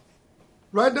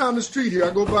 right down the street here, I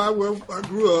go by where I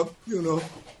grew up,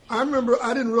 I remember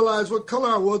I didn't realize what color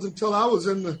I was until I was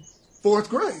in the 4th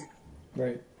grade.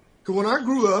 Right. Because when I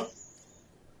grew up,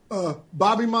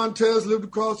 Bobby Montez lived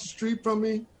across the street from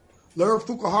me. Larry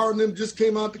Fukuhara and them just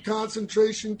came out to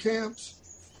concentration camps.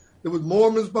 There was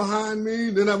Mormons behind me.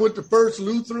 Then I went to First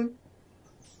Lutheran,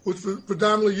 which was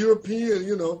predominantly European,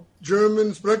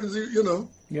 Germans,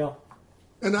 Yeah.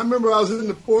 And I remember I was in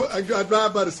the 4th. I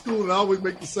drive by the school and I always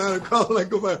make the sign and call. I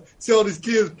go by, see all these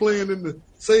kids playing in the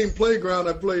same playground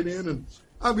I played in, and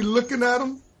I'd be looking at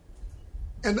them.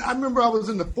 And I remember I was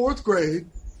in the 4th grade,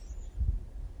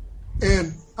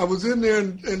 and I was in there,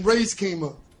 and race came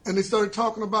up, and they started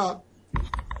talking about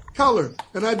color,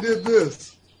 and I did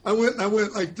this. I went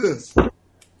like this.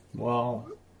 Wow.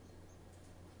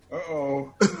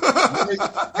 Uh-oh.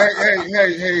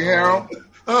 hey, Harold.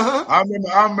 Uh-huh.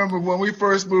 I remember when we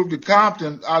first moved to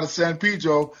Compton out of San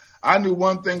Pedro, I knew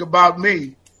one thing about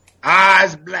me. I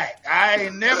was black. I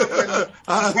ain't never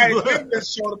been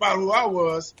short about who I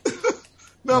was.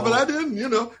 No, but I didn't,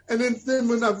 And then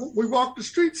when we walked the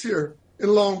streets here in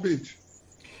Long Beach.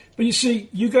 But you see,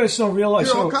 you guys don't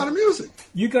realize. Hear all kind of music.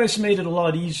 You guys made it a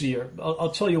lot easier.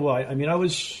 I'll tell you why. I mean, I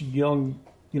was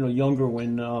younger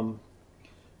when,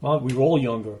 we were all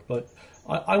younger, but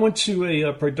I went to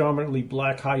a predominantly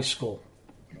black high school.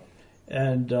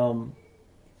 And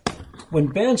when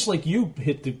bands like you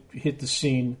hit the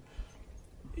scene,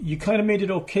 you kind of made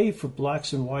it okay for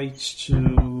blacks and whites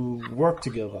to work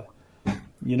together.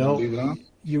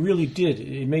 You really did.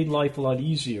 It made life a lot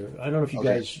easier. I don't know if you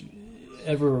guys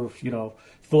ever,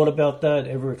 thought about that,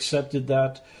 ever accepted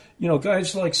that.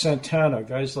 Guys like Santana,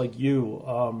 guys like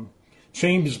you,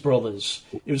 Chambers Brothers.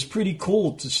 It was pretty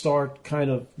cool to start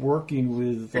kind of working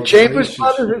with Chambers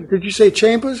Brothers. Did you say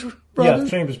Chambers Brothers? Yeah,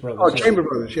 Chambers Brothers. Oh, Chambers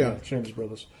Brothers. Yeah, Chambers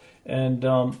Brothers. And you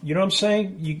know what I'm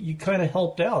saying? You kind of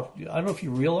helped out. I don't know if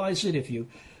you realize it, if you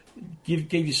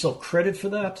gave yourself credit for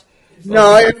that.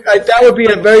 No, that would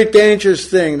be a very dangerous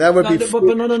thing. That would be. But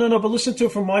no. But listen to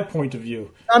it from my point of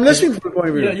view. I'm listening from the point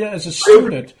of view. Yeah. As a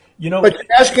student, But you're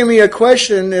asking me a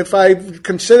question. If I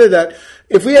consider that,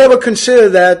 if we ever consider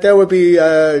that, that would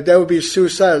be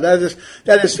suicidal. That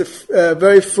is a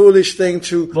very foolish thing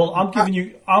to. Well, I'm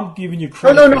giving you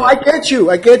credit. No. I get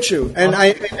you.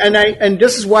 And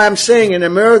this is why I'm saying in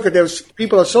America,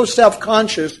 people are so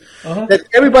self-conscious that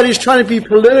everybody's trying to be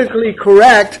politically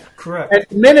correct. Correct. And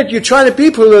the minute you're trying to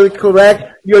be politically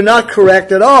correct, you're not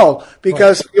correct at all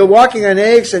because you're walking on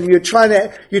eggs and you're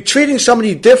treating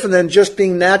somebody different than just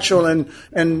being natural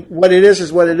and what it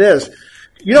is what it is.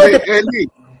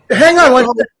 Hang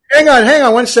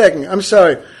on 1 second. I'm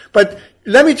sorry. But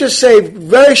let me just say,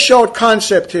 very short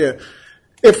concept here.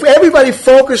 If everybody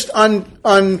focused on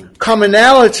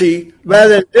commonality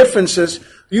rather than differences,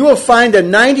 you will find that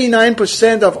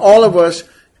 99% of all of us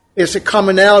is a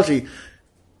commonality.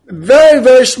 Very,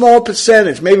 very small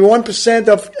percentage, maybe 1%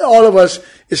 of all of us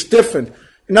is different.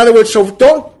 In other words,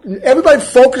 everybody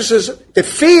focuses, the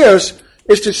fears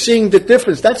is to seeing the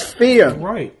difference. That's fear.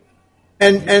 Right.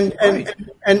 And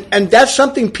that's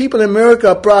something people in America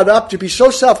are brought up to be so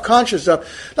self-conscious of.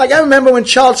 Like I remember when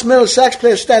Charles Miller, sax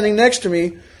player, standing next to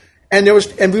me, and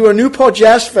we were at Newport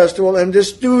Jazz Festival, and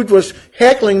this dude was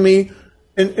heckling me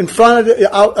in front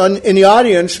of in the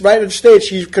audience, right at the stage,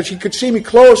 because he could see me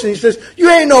close, and he says, "You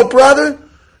ain't no brother,"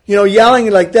 yelling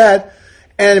like that.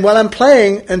 And while I'm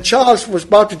playing, and Charles was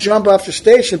about to jump off the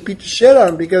stage and beat the shit out of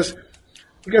him because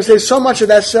there's so much of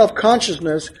that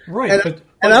self-consciousness. Right.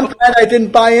 And I'm glad I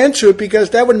didn't buy into it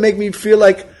because that would make me feel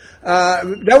like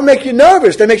that would make you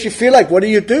nervous. That makes you feel like, what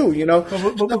do?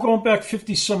 But we're going back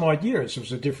 50 some odd years. It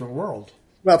was a different world.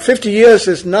 Well, 50 years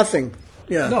is nothing.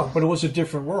 Yeah. No, but it was a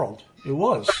different world. It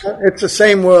was. It's the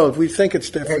same world. We think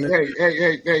it's different.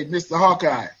 Hey, Mr.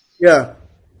 Hawkeye. Yeah.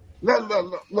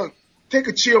 Look. Take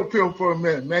a chill pill for a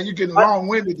minute, man. You're getting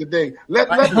long-winded today. Let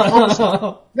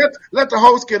the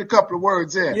host get a couple of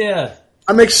words in. Yeah.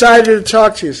 I'm excited to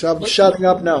talk to you, so I'm shutting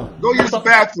up now. Go use the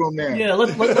bathroom, man. Yeah, let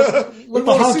we the want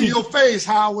to honky see your face,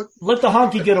 Howard. let the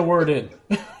honky get a word in.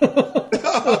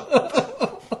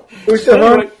 Who's the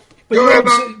honky? But you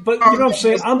know what I'm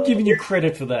saying? I'm giving you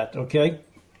credit for that, okay?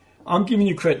 I'm giving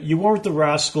you credit. You weren't the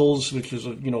Rascals, which is,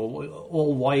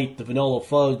 all white, the Vanilla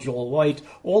Fudge, all white,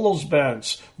 all those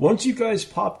bands. Once you guys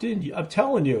popped in, I'm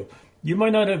telling you, you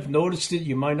might not have noticed it,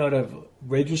 you might not have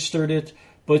registered it,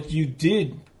 but you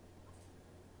did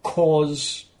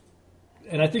cause,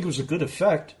 and I think it was a good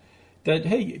effect, that,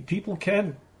 hey,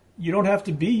 you don't have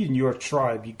to be in your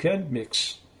tribe. You can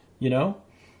mix,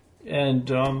 And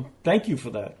thank you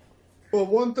for that. Well,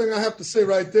 one thing I have to say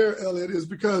right there, Elliot, is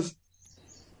because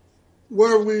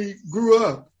where we grew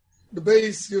up, the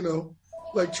bass,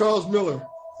 like Charles Miller.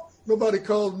 Nobody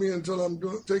called me until I'm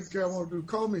taking care of what I want to do.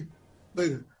 Call me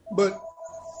later. But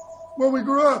where we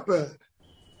grew up at,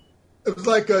 it was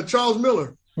like Charles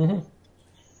Miller. Mm-hmm.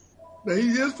 Now, he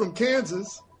is from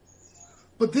Kansas.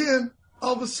 But then,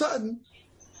 all of a sudden,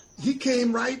 he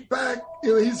came right back.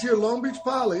 He's here at Long Beach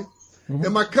Poly. Mm-hmm.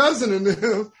 And my cousin and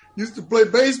them used to play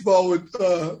baseball with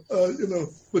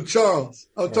Charles.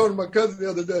 I was talking to my cousin the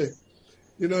other day.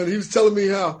 And he was telling me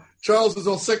how Charles was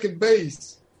on second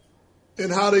base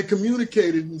and how they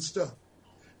communicated and stuff.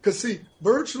 Because, see,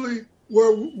 virtually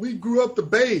where we grew up, the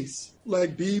base,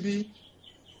 like BB,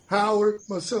 Howard,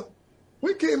 myself,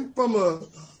 we came from a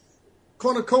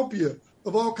cornucopia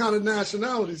of all kind of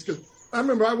nationalities. Because I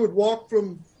remember I would walk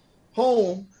from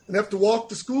home and have to walk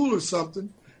to school or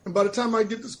something. And by the time I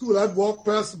get to school, I'd walk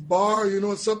past a bar,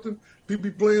 or something. People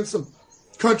be playing some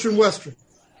country and western.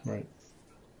 Right.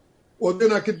 Or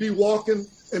then I could be walking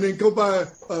and then go by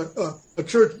a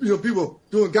church, people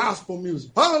doing gospel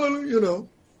music. Hallelujah,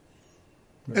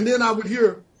 Right. And then I would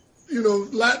hear,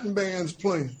 Latin bands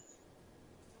playing.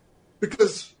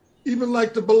 Because even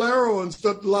like the bolero and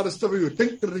stuff, a lot of stuff, we would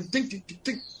think.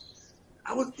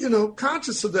 I was,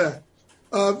 conscious of that.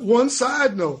 One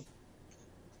side note,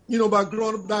 about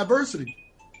growing up diversity.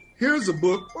 Here's a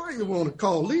book. Why you want to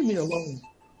call? Leave me alone.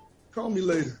 Call me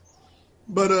later.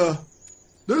 But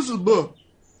this is a book.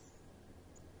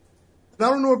 And I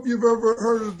don't know if you've ever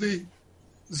heard of the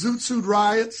Zoot Suit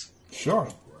riots. Sure.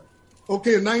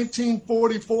 Okay, in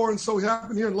 1944, and so it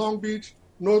happened here in Long Beach,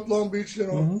 North Long Beach,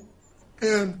 Mm-hmm.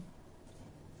 And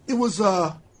it was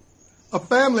a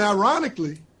family,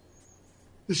 ironically,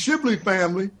 the Shibley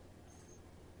family.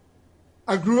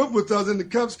 I grew up with us in the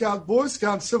Cub Scouts, Boy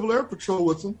Scouts, Civil Air Patrol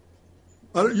with them.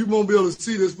 You won't be able to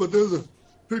see this, but there's a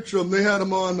picture of them. They had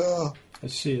them on. I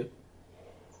see it.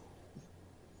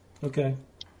 Okay.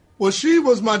 Well, she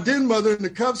was my den mother in the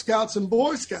Cub Scouts and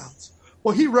Boy Scouts.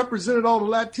 Well, he represented all the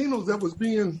Latinos that was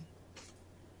being,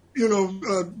 they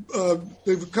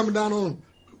were coming down on,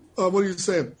 what are you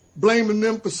saying, blaming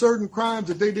them for certain crimes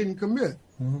that they didn't commit.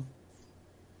 Mm-hmm.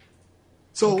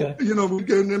 So, Okay.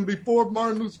 And then before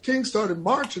Martin Luther King started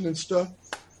marching and stuff,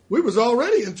 we was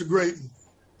already integrating.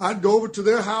 I'd go over to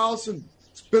their house and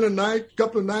spend a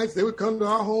couple of nights. They would come to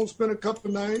our home, spend a couple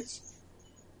of nights.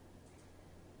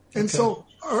 And so,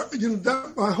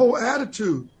 that my whole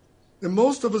attitude, and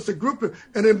most of us, the group,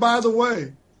 and then by the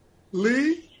way,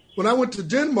 Lee, when I went to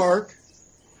Denmark,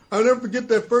 I'll never forget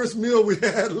that first meal we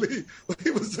had, Lee.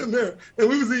 He was in there, and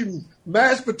we was eating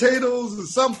mashed potatoes or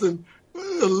something,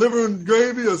 liver and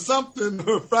gravy or something,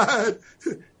 or fried.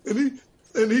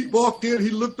 And he walked in, he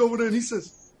looked over there, and he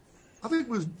says, I think it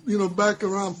was, back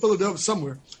around Philadelphia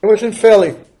somewhere. It was in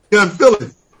Philly. Yeah, in Philly.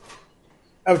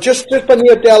 I was just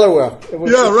near Delaware.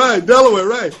 Right, Delaware,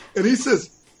 right. And he says,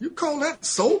 you call that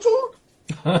soul food?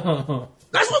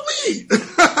 That's what we eat.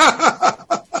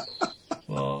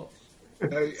 Well,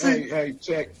 Hey,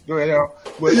 check. Go ahead, Al.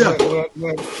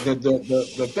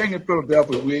 The thing in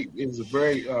Philadelphia, it was a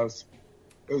very, it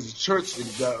was a church.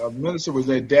 The minister was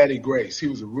there, Daddy Grace. He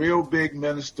was a real big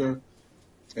minister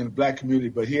in the black community,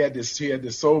 but he had this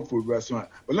soul food restaurant.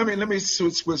 But let me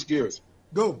switch gears.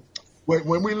 Go.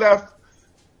 When we left,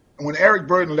 when Eric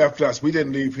Burden left us, we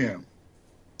didn't leave him.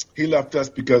 He left us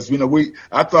because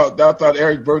I thought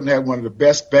Eric Burden had one of the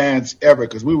best bands ever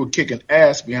because we were kicking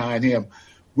ass behind him.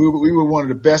 We were one of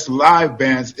the best live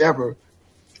bands ever.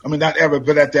 I mean, not ever,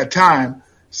 but at that time.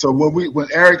 So when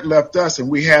Eric left us and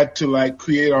we had to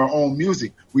create our own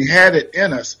music, we had it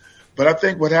in us. But I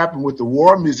think what happened with the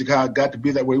war music, how it got to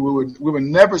be that way, we were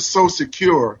never so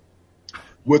secure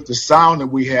with the sound that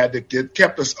we had that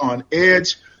kept us on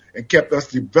edge and kept us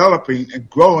developing and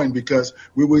growing because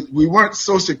we weren't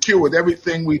so secure with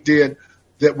everything we did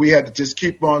that we had to just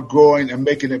keep on growing and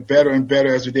making it better and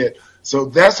better as we did. So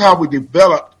that's how we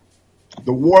developed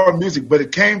the war music, but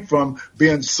it came from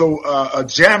being so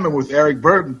jamming with Eric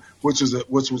Burden, which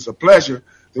was a pleasure.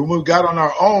 That when we got on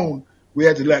our own, we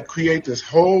had to create this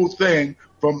whole thing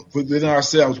from within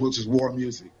ourselves, which is war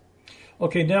music.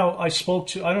 okay, now I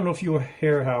don't know if you were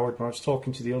here, Howard, when I was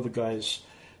talking to the other guys,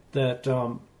 that,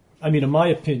 in my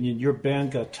opinion, your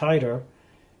band got tighter,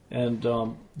 and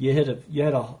you had a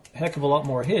heck of a lot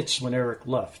more hits when Eric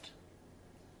left.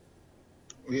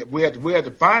 We had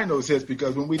to find those hits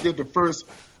because when we did the first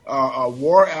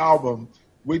war album,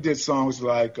 we did songs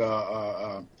like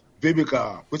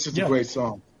Vivica, which is a great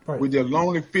song. Right. We did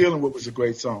Lonely Feeling, which was a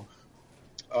great song.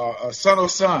 Son O'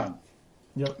 Son.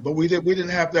 Yep. But we didn't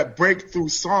have that breakthrough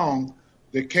song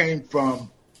that came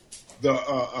from the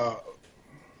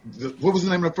what was the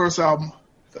name of the first album?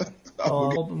 It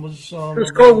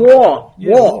was called War.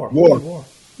 Yeah, War.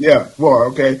 Yeah, War.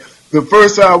 Okay. The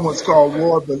first album was called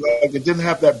War, but it didn't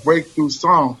have that breakthrough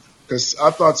song because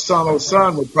I thought "Son O'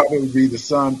 Son" would probably be the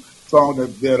song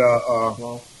that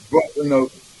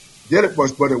did it for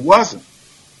us, but it wasn't.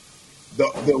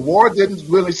 The War didn't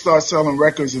really start selling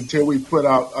records until we put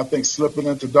out, I think, "Slipping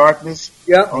Into Darkness"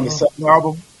 on the second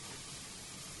album.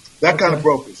 That kind of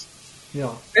broke us.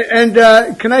 Yeah. And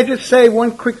can I just say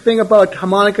one quick thing about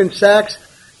harmonica and sax?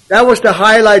 That was the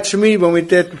highlight to me when we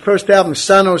did the first album,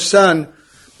 "Son O' Son."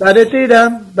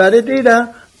 Ba-da-dee-da,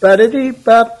 ba-da-dee-da,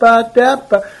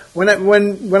 ba-da-dee-ba-ba-da-ba. When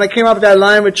I came up with that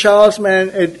line with Charles,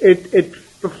 man, it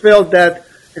fulfilled that.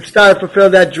 It started to fulfill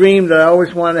that dream that I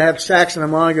always wanted to have sax and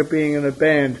harmonica being in a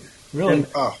band. Really?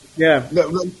 Yeah.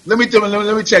 Let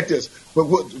me check this. But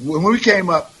when we came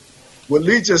up, what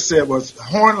Lee just said was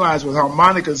horn lines with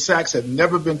harmonica and sax had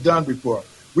never been done before.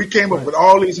 We came up with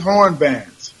all these horn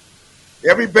bands.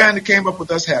 Every band that came up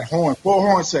with us had full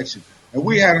horn section. And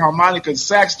we had harmonica and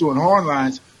sax doing horn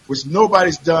lines, which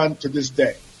nobody's done to this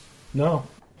day. No.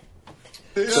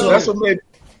 So that's what made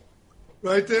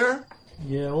right there.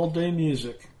 Yeah, old day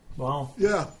music. Wow.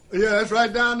 Yeah, that's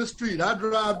right down the street. I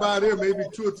drive by there maybe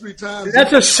 2 or 3 times.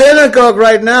 That's a synagogue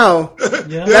right now.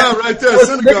 Yeah, right there,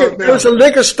 synagogue now. It was a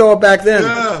liquor store back then.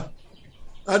 Yeah,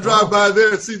 I drive by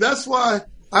there. See, that's why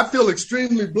I feel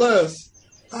extremely blessed.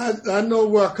 I know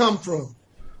where I come from.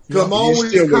 Because I'm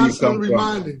always constantly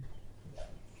reminded.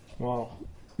 Wow.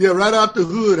 Yeah, right out the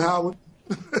hood, Howard.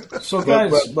 So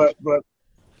guys, but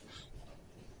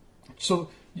so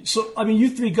So, I mean, you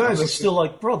three guys are still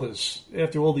like brothers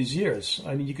after all these years.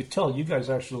 I mean, you could tell you guys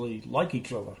actually like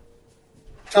each other.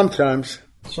 Sometimes.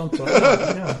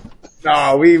 Yeah.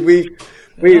 No,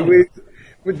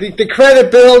 the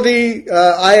credibility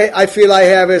I feel I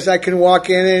have is I can walk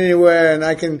in anywhere and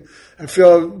I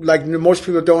feel like most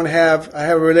people don't have. I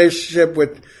have a relationship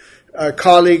with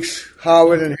colleagues,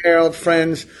 Howard and Harold,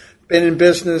 friends, been in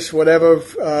business, whatever,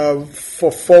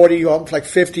 for 40 or like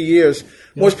 50 years.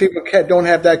 Yeah. Most people don't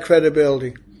have that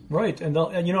credibility. Right. And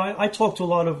you know, I talk to a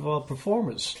lot of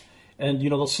performers and, you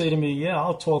know, they'll say to me, yeah,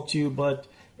 I'll talk to you, but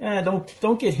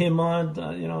don't get him on,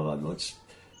 you know,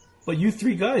 but you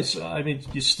three guys, I mean,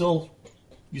 you're still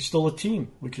a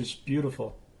team, which is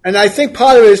beautiful. And I think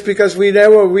part of it is because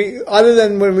other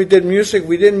than when we did music,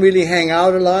 we didn't really hang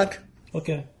out a lot.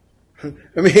 Okay.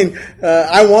 I mean,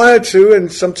 I wanted to,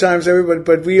 and sometimes everybody,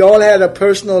 but we all had our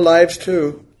personal lives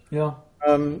too. Yeah.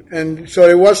 And so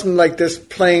it wasn't like this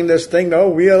playing this thing. No,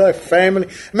 we are a family.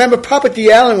 I remember Papa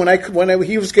D. Allen when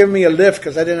he was giving me a lift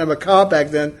because I didn't have a car back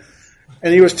then,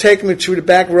 and he was taking me through the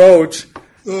back roads.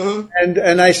 Uh-huh.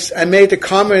 And I made the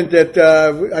comment that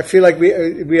I feel like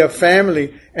we are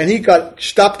family, and he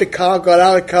stopped the car, got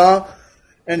out of the car,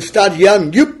 and started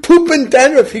yelling, "You pooping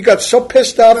dandruff!" He got so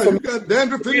pissed off for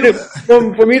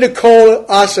me to call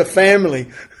us a family.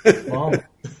 Wow.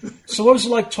 So what was it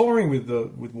like touring with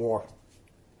War?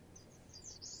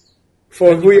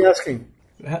 For who are you asking?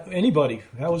 Anybody.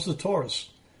 How was the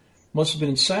tours? Must have been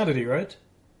insanity, right?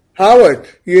 Howard,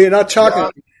 you're not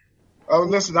talking. Oh,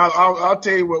 listen, I'll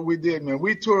tell you what we did, man.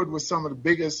 We toured with some of the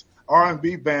biggest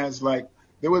R&B bands. Like,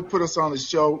 they would put us on the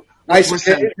show with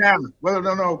Santana. Well,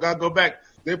 no, gotta go back.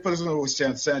 They put us on with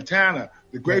Santana,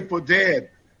 the Grateful Dead,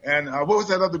 and what was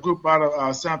that other group out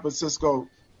of San Francisco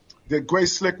that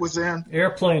Grace Slick was in?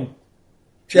 Airplane.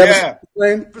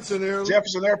 Jefferson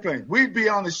Airplane. We'd be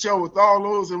on the show with all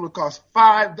those. It would cost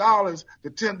 $5 to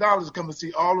 $10 to come and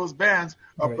see all those bands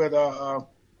up at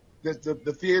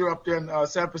the theater up there in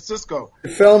San Francisco. The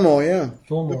Fillmore, yeah.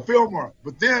 The Fillmore.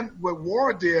 But then what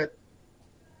War did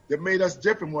that made us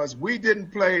different was we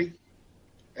didn't play,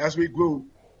 as we grew,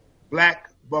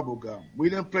 black bubblegum. We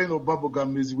didn't play no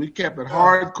bubblegum music. We kept it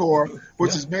hardcore,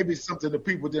 which is maybe something that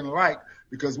people didn't like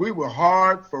because we were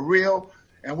hard, for real,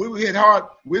 and we hit hard.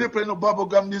 We didn't play no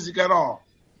bubblegum music at all.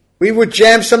 We would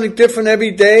jam something different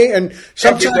every day, and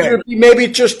sometimes it would be maybe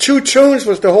just 2 tunes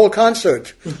was the whole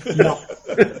concert. No.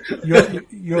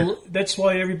 That's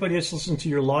why everybody has to listen to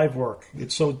your live work.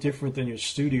 It's so different than your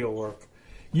studio work.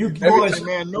 You guys,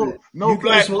 man, no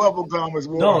black bubblegum is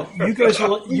War. No, you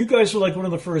guys were like one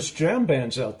of the first jam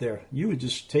bands out there. You would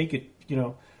just take it, you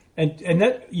know, and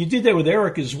that you did that with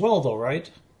Eric as well, though, right?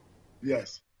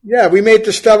 Yes. Yeah, we made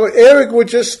the stuff. Eric would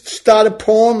just start a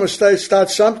poem or start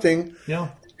something. Yeah.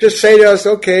 Just say to us,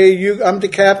 okay, I'm the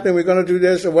captain, we're going to do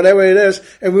this, or whatever it is,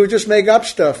 and we would just make up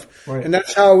stuff. Right. And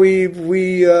that's how we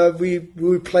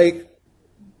play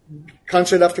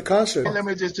concert after concert. Let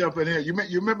me just jump in here. You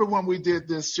remember when we did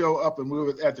this show up and we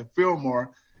were at the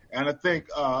Fillmore, and I think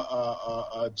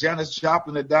Janis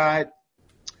Joplin had died,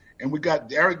 and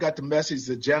Eric got the message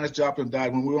that Janis Joplin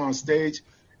died when we were on stage,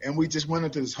 and we just went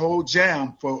into this whole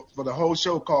jam for the whole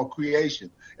show called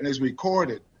Creation, and it's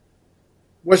recorded.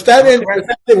 Was that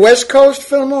the West Coast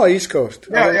film or East Coast?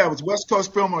 Yeah, it was West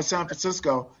Coast film in San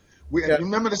Francisco.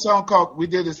 Remember the song we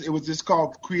did this? It was just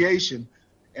called Creation,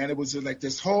 and it was like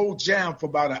this whole jam for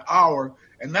about an hour,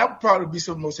 and that would probably be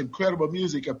some of the most incredible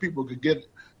music if people could get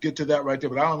to that right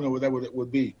there. But I don't know what that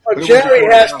would be. Well,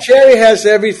 Jerry has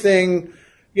everything.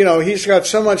 You know, he's got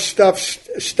so much stuff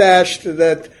stashed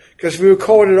that because we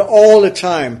recorded it all the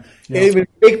time. Yeah. Even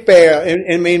Big Bear,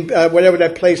 whatever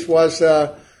that place was.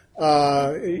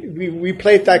 We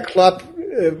played that club.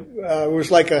 It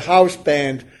was like a house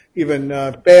band. Even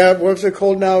Bear, what's it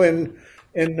called now? In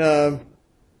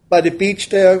by the beach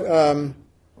there,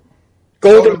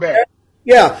 Golden Bear.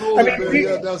 Yeah,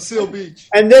 down Seal Beach.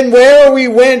 And then wherever we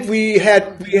went, we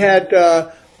had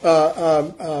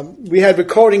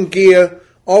recording gear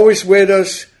always with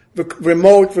us,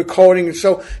 remote recording.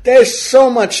 So there's so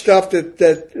much stuff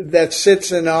that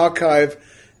sits in the archive,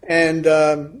 and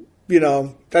you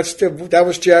know. That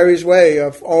was Jerry's way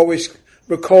of always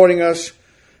recording us,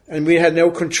 and we had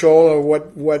no control of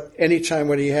what anytime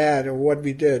what he had or what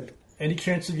we did. Any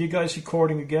chance of you guys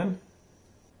recording again?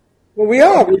 Well, we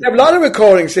are. We have a lot of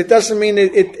recordings. It doesn't mean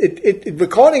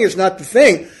recording is not the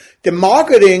thing. The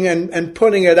marketing and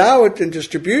putting it out and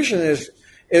distribution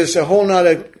is a whole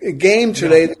nother game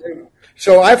today. Yeah.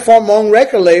 So I formed my own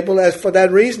record label for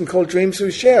that reason called Dreams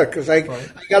We Share, because I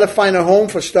got to find a home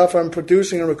for stuff I'm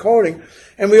producing and recording.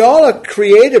 And we all are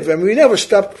creative, and we never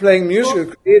stopped playing music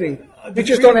or creating. We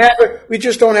just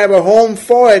don't have a home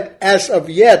for it as of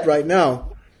yet right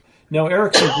now. Now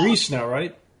Eric's in Greece now,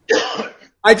 right?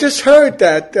 I just heard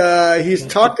that he's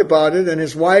talked about it, and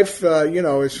his wife,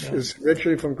 is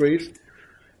originally from Greece.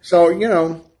 So,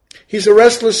 he's a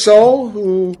restless soul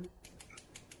who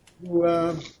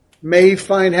may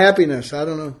find happiness. I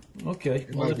don't know. Okay,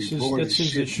 well, that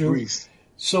seems the truth.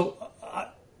 So,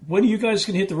 when are you guys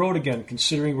going to hit the road again,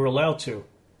 considering we're allowed to?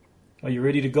 Are you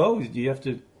ready to go? Do you have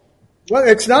to? Well,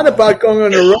 it's not about going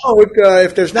on the road.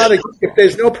 If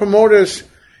there's no promoters,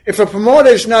 if a promoter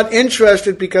is not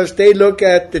interested because they look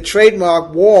at the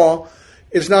trademark war,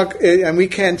 and we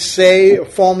can't say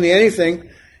formally anything.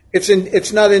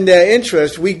 It's not in their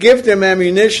interest. We give them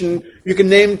ammunition. You can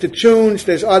name the tunes.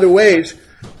 There's other ways,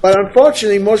 but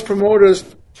unfortunately, most promoters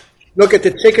look at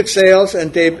the ticket sales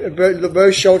and they're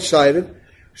very short-sighted.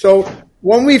 So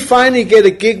when we finally get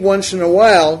a gig once in a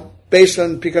while,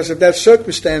 because of that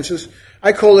circumstances,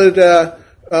 I call it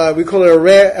we call it a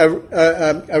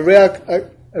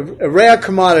rare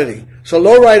commodity. So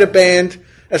Lowrider band,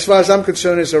 as far as I'm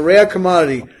concerned, is a rare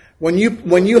commodity. When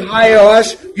you hire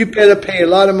us, you better pay a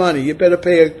lot of money. You better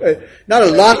pay not a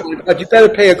lot of money, but you better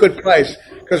pay a good price,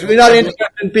 because we're not interested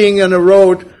in being on the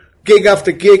road gig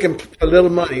after gig and a little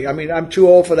money. I mean, I'm too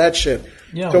old for that shit.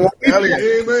 Yeah. So Elliot,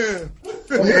 amen.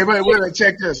 Everybody, wait a minute,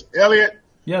 check this, Elliot.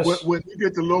 Yes. When you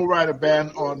get the Lowrider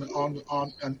band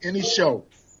on any show,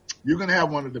 you're gonna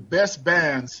have one of the best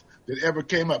bands that ever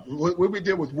came up. What we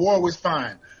did with War was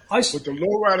fine. But the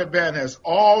Lowrider band has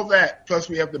all that. Plus,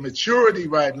 we have the maturity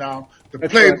right now to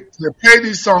play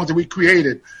these songs that we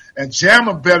created and jam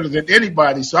them better than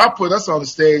anybody. So I put us on the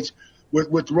stage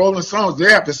with Rolling Stones.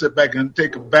 They have to sit back and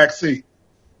take a back seat.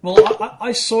 Well,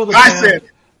 I saw the band.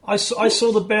 I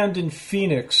saw the band in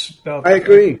Phoenix about, I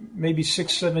agree, maybe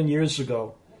 6-7 years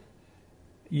ago.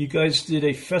 You guys did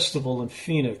a festival in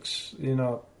Phoenix,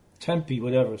 Tempe,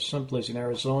 whatever, someplace in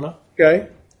Arizona. Okay.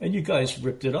 And you guys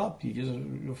ripped it up.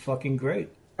 You're fucking great.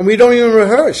 And we don't even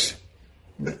rehearse.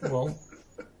 Well,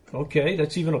 okay,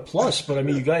 that's even a plus. But I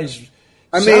mean, you guys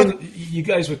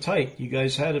were tight. You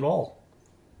guys had it all.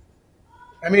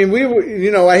 I mean, we were,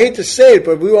 I hate to say it,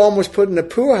 but we were almost put in a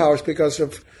poorhouse because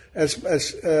of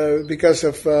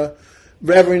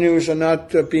revenues are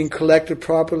not being collected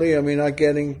properly. I mean, not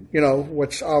getting,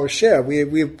 what's our share.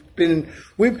 We've been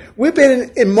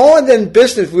in more than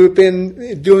business. We've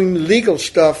been doing legal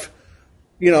stuff,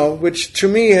 which to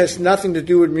me has nothing to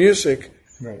do with music.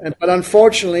 Right. But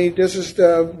unfortunately, this is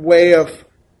the way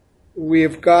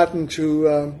we've gotten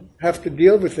to have to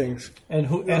deal with things. And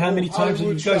how many times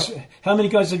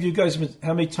have you guys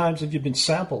been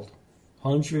sampled?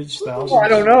 Hundreds, thousands? I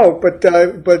don't know, but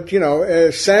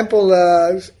sample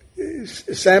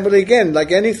again,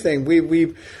 like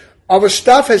anything. Our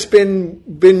stuff has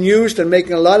been used and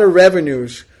making a lot of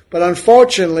revenues, but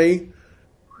unfortunately,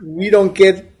 we don't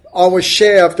get our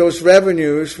share of those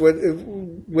revenues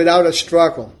without a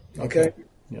struggle. Okay?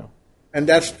 Yeah. And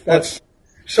that's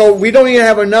so we don't even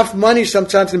have enough money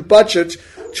sometimes in budgets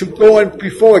to go in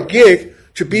before a gig,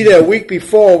 to be there a week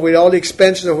before with all the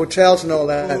expenses of hotels and all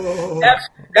that.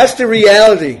 That's the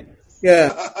reality. Yeah.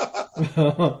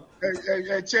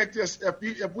 Hey, check this.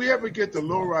 If we ever get the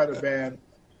Lowrider band,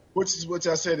 which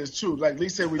I said is true, like Lee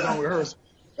said, we don't rehearse.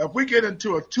 If we get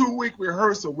into a 2-week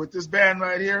rehearsal with this band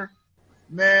right here,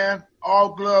 man,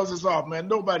 all gloves is off, man.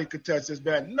 Nobody could touch this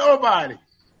band. Nobody.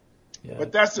 Yeah.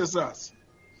 But that's just us.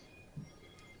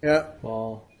 Yeah.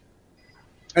 Well.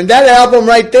 And that album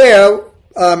right there,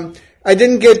 I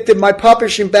didn't get my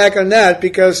publishing back on that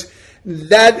because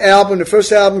that album, the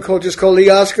first album called Lee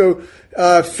Oscar,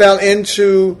 fell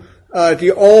into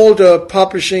the old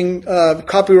publishing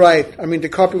copyright. I mean, the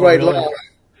copyright law.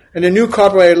 And the new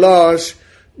copyright laws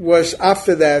was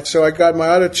after that. So I got my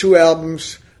other 2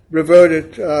 albums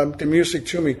reverted the music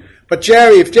to me. But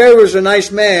if Jerry was a nice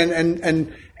man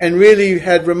and really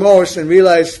had remorse and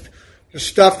realized the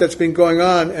stuff that's been going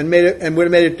on and would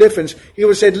have made a difference, he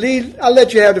would have said, Lee, I'll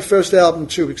let you have the first album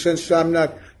too, since I'm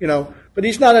not, but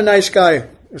he's not a nice guy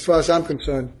as far as I'm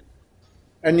concerned.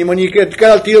 And when you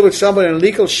got to deal with somebody in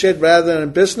legal shit rather than in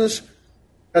business,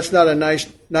 that's not a nice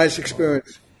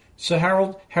experience. So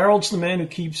Harold's the man who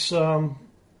keeps all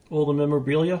the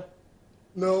memorabilia?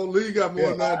 No, Lee got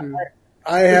more than I do.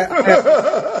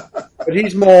 But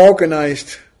he's more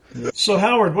organized. So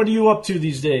Howard, what are you up to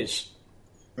these days?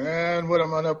 Man, what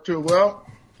am I up to? Well,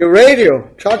 your radio.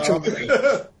 Talk to me.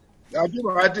 I do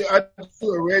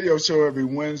a radio show every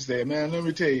Wednesday. Man, let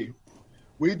me tell you,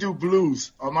 we do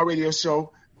blues on my radio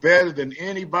show better than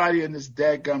anybody in this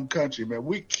dadgum country, man.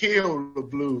 We kill the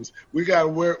blues. We got a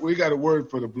word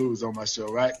for the blues on my show,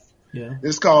 right? Yeah.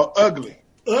 It's called Ugly.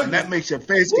 And that makes your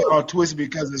face get all twisted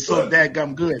because it's so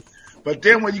dadgum good. But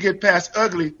then when you get past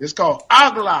ugly, it's called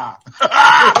agla.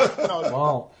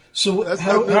 Wow. So I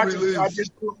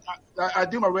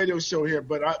do my radio show here,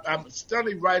 but I'm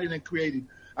steadily writing and creating.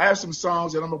 I have some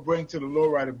songs that I'm going to bring to the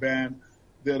Lowrider band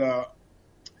that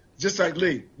just like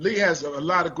Lee. Lee has a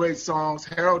lot of great songs.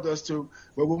 Harold does too.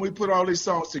 But when we put all these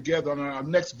songs together on our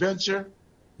next venture,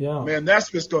 man,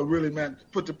 that's what's going to really, man,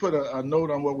 put a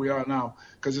note on where we are now.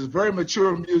 Because it's very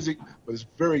mature music, but it's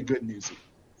very good music.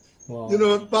 Wow. You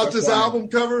know, about this album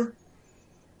cover,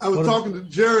 I was talking to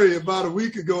Jerry about a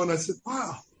week ago, and I said,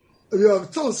 wow. I was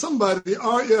telling somebody, the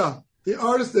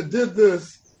artist that did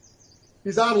this,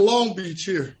 he's out of Long Beach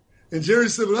here. And Jerry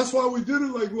said, well, that's why we did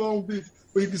it like Long Beach.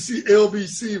 Well, you can see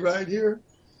LBC right here.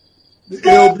 The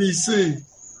LBC.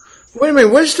 Wait a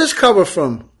minute, where's this cover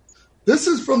from? This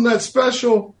is from that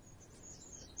special,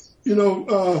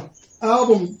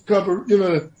 album cover,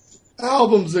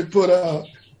 albums they put out.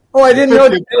 Oh, I didn't know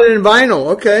they did it in vinyl.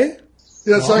 Okay.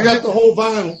 Yeah, so I got the whole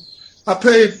vinyl. I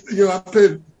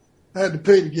had to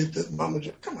pay to get that. Mama,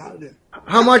 come out of there.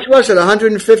 How much was it?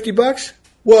 $150?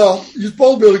 Well, you're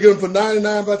supposed to be able to get them for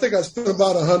 $99, but I think I spent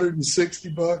about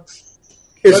 $160.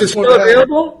 Is it still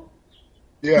available?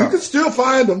 Yeah. You can still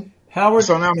find them. Howard,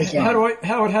 on Amazon.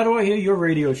 How do I hear your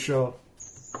radio show?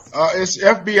 It's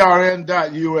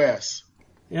fbrn.us.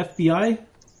 FBI?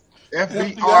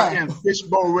 FBRN,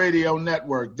 Fishbowl Radio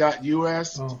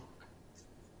Network.us. Oh.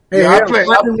 Hey, I play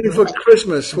me for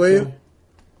Christmas, will you?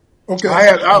 Okay.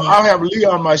 I'll have Lee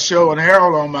on my show and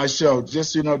Harold on my show,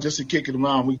 just to kick it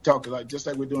around. We talk just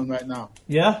like we're doing right now.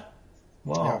 Yeah?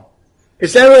 Wow. Yeah.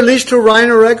 Is that released to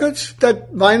Rhino Records,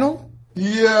 that vinyl?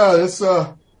 Yeah, it's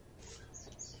I'll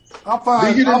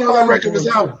find. You didn't know that record was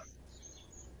out.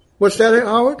 What's that,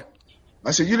 Howard?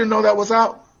 I said you didn't know that was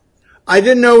out. I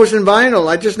didn't know it was in vinyl.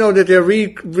 I just know that they're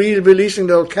re-releasing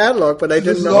the catalog, but I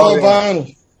didn't know. All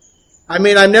vinyl. I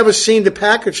mean, I've never seen the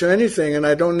package or anything, and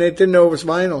I didn't know it was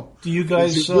vinyl. Do you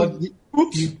guys do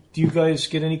you guys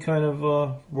get any kind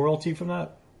of royalty from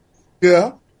that?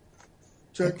 Yeah,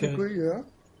 technically, yeah.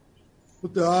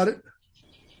 With the audit.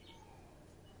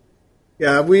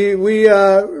 Yeah, we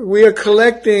are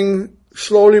collecting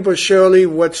slowly but surely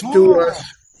what's due us.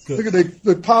 Good. Look at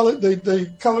they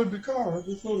colored the car. I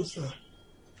just noticed that.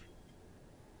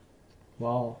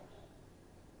 Wow.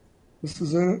 This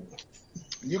is in it.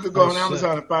 You could go on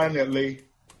Amazon and find that, Lee.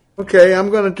 Okay, I'm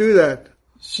going to do that.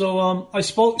 So I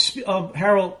spoke,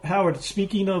 Howard,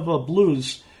 speaking of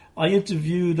blues, I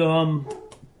interviewed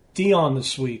Dion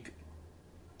this week.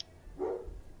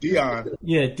 Dion?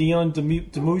 Yeah, Dion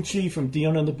DiMucci from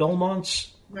Dion and the Belmonts.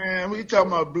 Man, we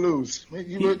talking about blues.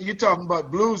 You talking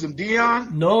about blues and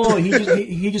Dion? No,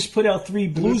 he just put out 3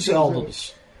 blues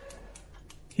albums.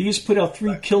 He just put out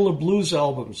 3 killer blues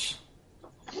albums.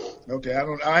 Okay,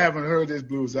 I haven't heard this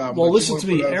blues album. Well, listen to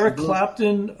me. Eric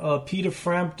Clapton, Peter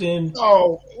Frampton.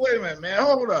 Oh, wait a minute, man.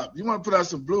 Hold up. You want to put out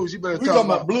some blues? You better talk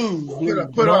about blues.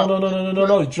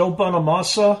 No. Joe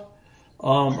Bonamassa,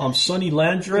 Sonny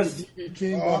Landreth.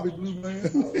 King Bobby Blue Man.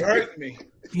 Hurt me.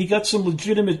 He got some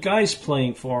legitimate guys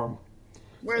playing for him.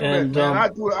 Wait a minute, man. I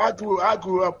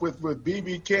grew up with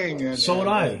B.B. King and so did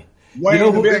I.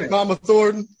 Wayne Bennett. Mama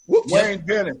Thornton. Wayne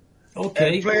Bennett.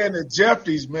 Okay. And playing the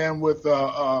Jeffries, man, with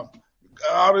all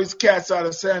these cats out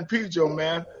of San Pedro,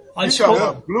 man. You talking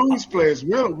about blues players,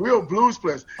 real blues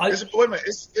players. Wait a minute,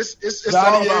 it's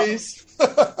all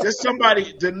about. There's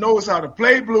somebody that knows how to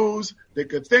play blues, that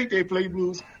could think they play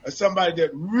blues, or somebody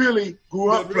that really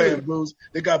grew up playing blues.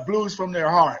 They got blues from their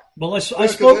heart. Well, I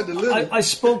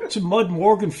spoke to Mud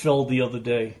Morgenfeld the other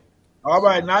day. All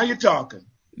right, now you're talking.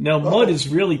 Now Mud is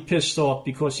really pissed off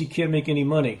because he can't make any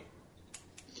money.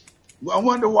 Well, I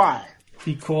wonder why.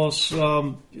 Because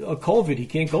of COVID, he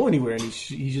can't go anywhere, and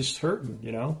he's just hurting,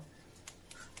 you know.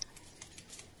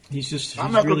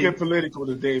 I'm not gonna get political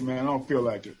today, man. I don't feel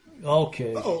like it.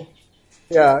 Okay. Uh-oh.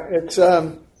 Yeah, it's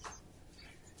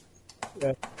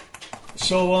Yeah.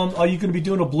 So, are you going to be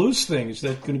doing a blues thing? Is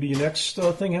that going to be your next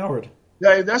thing, Howard?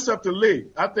 Yeah, that's up to Lee.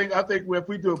 I think if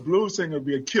we do a blues thing, it'll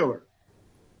be a killer.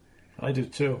 I do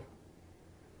too.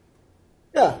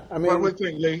 Yeah, I mean, what do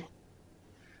you think, Lee?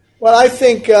 Well, I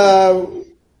think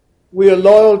we are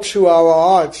loyal to our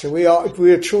arts. We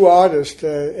are true artists.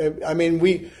 I mean,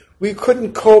 we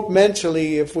couldn't cope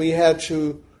mentally if we had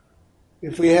to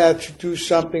do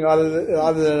something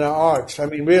other than our arts. I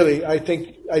mean, really, I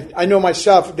think I know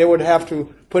myself. They would have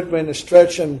to put me in a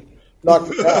stretch and lock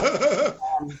me up.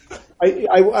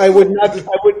 I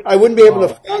wouldn't be able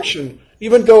to function,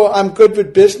 even though I'm good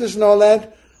with business and all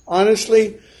that.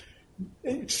 Honestly.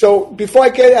 So before I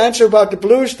answer about the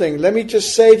blues thing, let me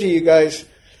just say to you guys,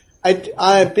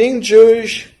 being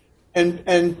Jewish and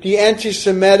the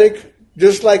anti-Semitic,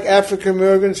 just like African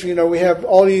Americans, we have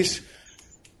all these,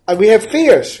 we have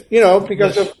fears,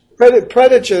 because of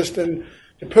prejudice and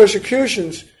the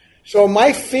persecutions. So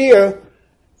my fear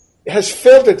has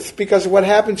filtered because of what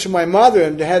happened to my mother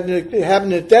and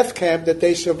having a death camp that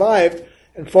they survived.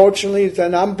 Unfortunately,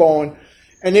 then I'm born,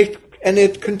 and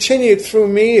it continued through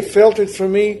me. It filtered through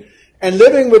me, and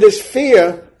living with this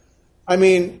fear,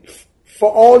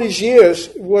 for all these years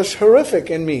was horrific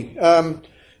in me.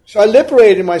 So I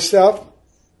liberated myself,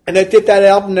 and I did that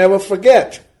album Never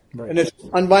Forget, and it's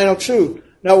on vinyl too.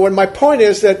 Now, what my point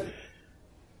is that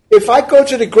if I go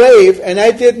to the grave and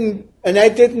I didn't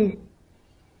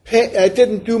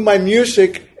do my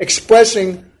music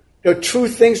expressing the true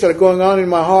things that are going on in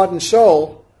my heart and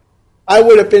soul, I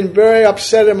would have been very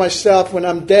upset at myself when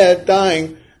I'm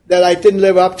dying, that I didn't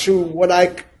live up to what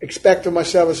I expect of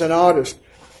myself as an artist.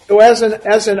 So as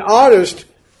an artist,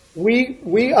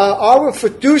 we are our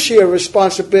fiduciary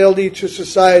responsibility to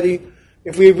society,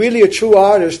 if we're really a true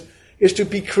artist, is to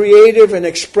be creative and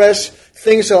express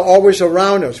things that are always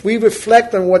around us. We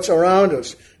reflect on what's around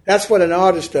us. That's what an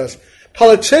artist does.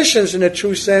 Politicians, in a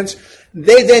true sense,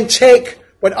 they then take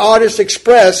what artists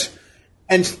express,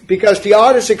 and because the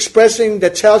artist expressing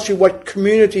that tells you what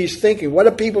community is thinking, what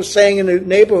are people saying in the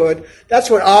neighborhood, that's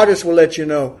what artists will let you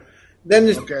know. Then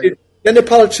the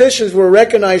politicians will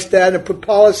recognize that and put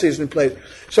policies in place.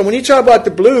 So when you talk about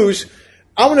the blues,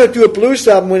 I want to do a blues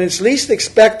album when it's least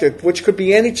expected, which could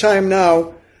be any time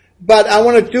now, but I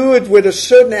want to do it with a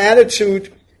certain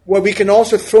attitude where we can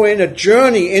also throw in a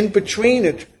journey in between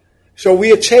it. So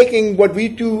we are taking what we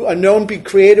do unknown, be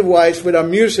creative-wise with our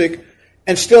music,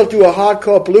 and still do a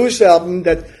hardcore blues album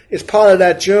that is part of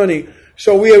that journey.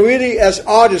 So we are really, as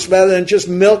artists, rather than just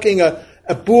milking a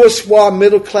bourgeois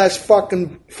middle-class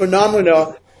fucking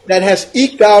phenomena that has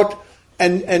eked out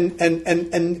and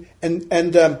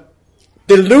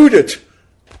diluted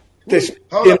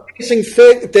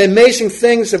the amazing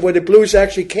things of where the blues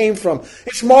actually came from.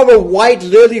 It's more of a white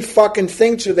lily fucking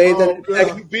thing today.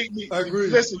 You beat me. I agree.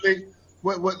 Listen, Lee,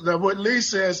 what Lee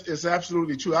says is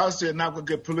absolutely true. I was saying not going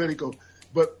to get political,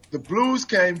 but the blues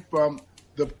came from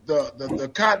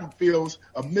the cotton fields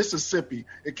of Mississippi.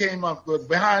 It came up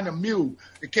behind the mule.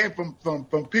 It came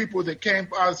from people that came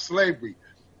out of slavery.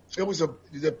 It was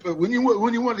when you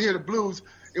want to hear the blues,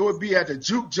 it would be at the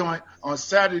juke joint on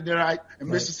Saturday night in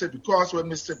Mississippi, Crossroads,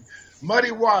 Mississippi.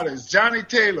 Muddy Waters, Johnny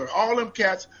Taylor, all them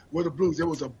cats were the blues. It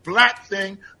was a black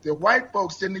thing that white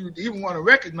folks didn't even want to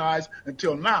recognize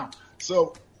until now.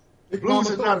 So blues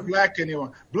is not black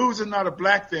anymore. Blues is not a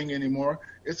black thing anymore.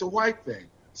 It's a white thing.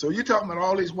 So you're talking about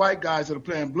all these white guys that are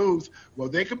playing blues. Well,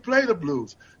 they can play the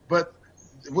blues, but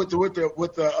with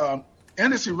the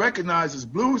industry recognizes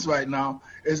blues right now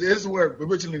is where it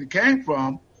originally came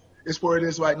from. Is where it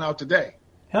is right now today.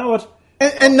 Howard.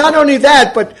 And not only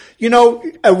that, but, a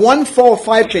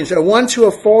 1-4-5 change, a 1 to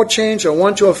a 4 change, a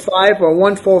 1 to a 5, or a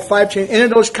 1-4-5 change, any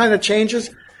of those kind of changes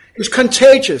is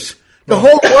contagious. The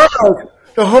whole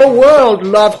world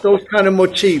loves those kind of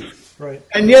motifs. Right.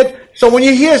 And yet, so when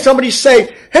you hear somebody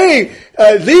say, "Hey,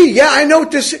 Lee, yeah, I know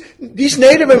these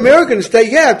Native Americans. I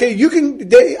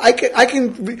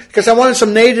can, because I wanted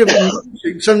some Native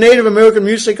American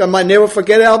music on my Never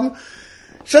Forget album."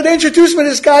 So they introduced me to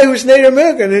this guy who's Native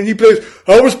American, and he plays,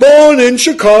 "I was born in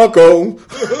Chicago."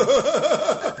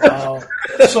 Wow.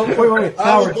 So wait,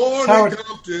 Howard,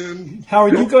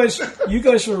 Howard, you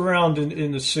guys were around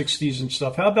in the '60s and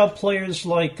stuff. How about players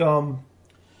like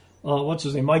what's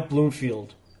his name, Mike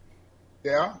Bloomfield?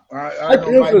 Yeah, I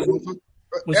know Mike Bloomfield.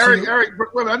 Eric.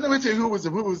 Well, let me tell you who was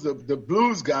the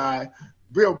blues guy,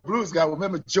 real blues guy.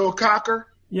 Remember Joe Cocker?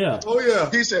 Yeah. Oh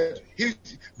yeah. He said he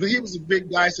was a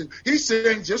big guy. He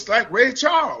sang just like Ray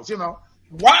Charles.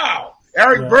 Wow.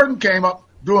 Eric Burden came up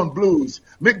doing blues.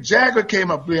 Mick Jagger came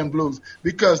up doing blues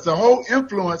because the whole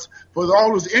influence for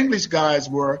all those English guys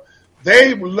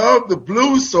they loved the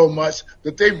blues so much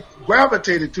that they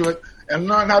gravitated to it and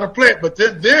learned how to play it. But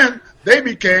then they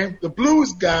became the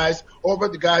blues guys over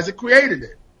the guys that created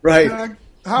it. Right.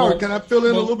 Howard, can I fill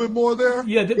in a little bit more there?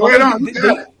 Yeah,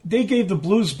 they gave the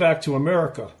blues back to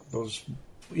America, those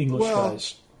English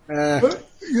guys. But,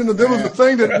 there was a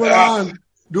thing that went on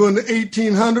during the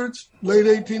 1800s, late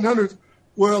 1800s,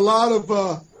 where a lot of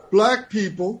black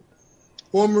people,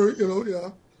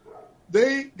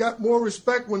 they got more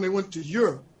respect when they went to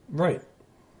Europe. Right.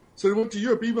 So they went to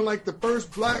Europe, even like the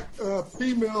first black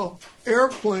female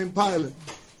airplane pilot.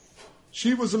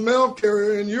 She was a mail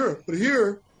carrier in Europe, but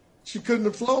here, she couldn't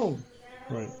have flown.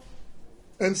 Right.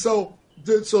 And so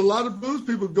a lot of blues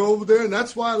people go over there, and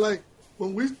that's why, like,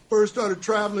 when we first started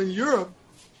traveling Europe,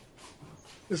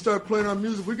 and started playing our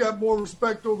music. We got more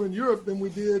respect over in Europe than we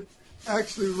did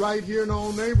actually right here in our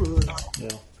own neighborhood. Yeah.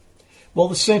 Well,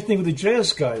 the same thing with the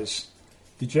jazz guys.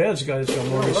 The jazz guys got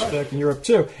more respect in Europe,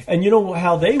 too. And you know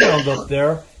how they wound up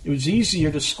there? It was easier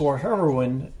to score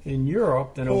heroin in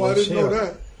Europe than it was here. I didn't know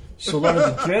that. So a lot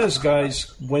of the jazz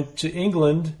guys went to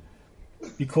England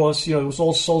because, it was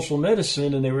all social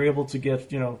medicine, and they were able to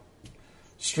get,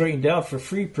 straightened out for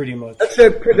free pretty much.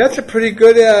 That's a pretty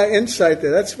good insight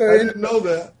there. That's very. I didn't know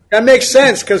that. That makes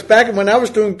sense, because back when I was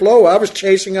doing blow, I was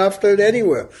chasing after it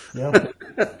anywhere. Yeah.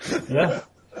 Yeah.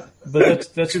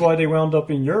 But that's why they wound up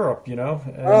in Europe,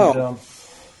 And,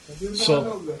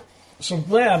 so I'm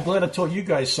glad I taught you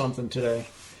guys something today.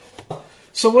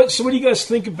 So what do you guys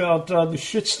think about the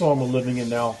shitstorm we're living in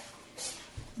now?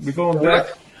 We're going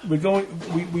back. We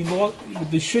lost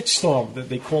the shitstorm that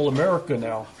they call America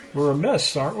now. We're a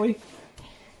mess, aren't we?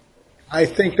 I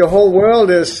think the whole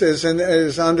world is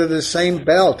under the same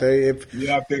belt. I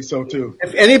think so too.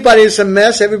 If anybody's a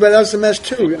mess, everybody else is a mess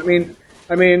too.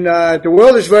 I mean, the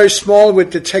world is very small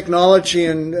with the technology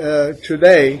and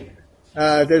today.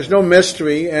 There's no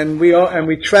mystery, and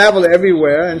we travel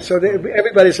everywhere, and so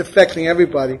everybody's affecting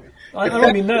everybody. I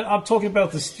don't mean that. I'm talking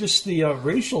about just the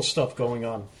racial stuff going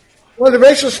on. Well, the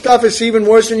racial stuff is even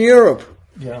worse in Europe.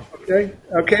 Yeah. Okay.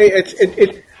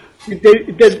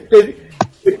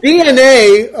 The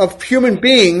DNA of human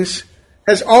beings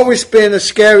has always been a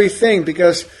scary thing,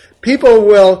 because people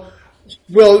will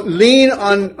lean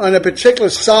on a particular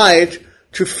side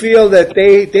to feel that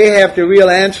they have the real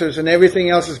answers and everything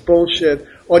else is bullshit,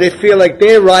 or they feel like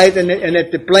they're right and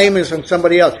that the blame is on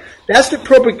somebody else. That's the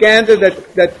propaganda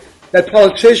that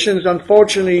politicians,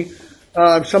 unfortunately,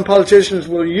 some politicians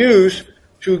will use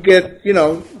to get,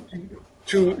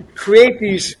 to create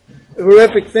these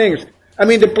horrific things. I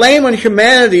mean, the blame on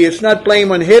humanity is not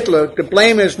blame on Hitler. The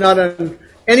blame is not on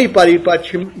anybody but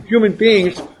human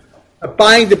beings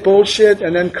buying the bullshit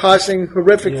and then causing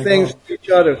horrific things to each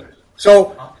other.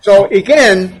 So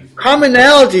again,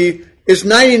 commonality is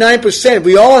 99%.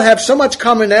 We all have so much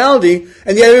commonality,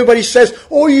 and yet everybody says,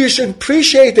 oh, you should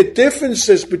appreciate the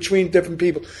differences between different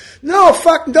people. No,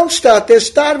 don't start there.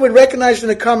 Start with recognizing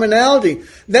the commonality.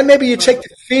 Then maybe you take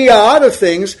the fear out of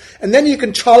things, and then you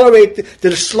can tolerate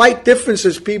the slight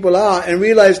differences people are and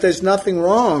realize there's nothing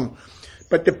wrong.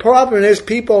 But the problem is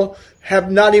people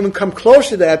have not even come close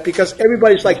to that, because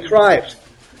everybody's like tribes.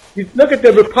 You look at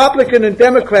the Republican and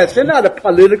Democrats, they're not a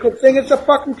political thing, it's a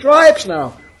fucking tribes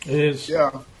now. It is.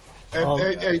 Yeah.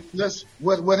 And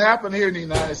what happened here in the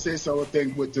United States, I would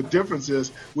think, with the difference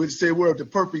is, we'd say we're the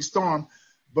perfect storm,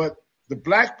 but the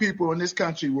black people in this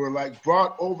country were like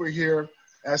brought over here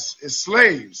as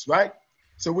slaves, right?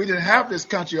 So we didn't have this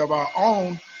country of our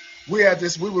own. We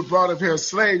were brought up here as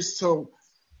slaves. So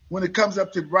when it comes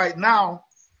up to right now,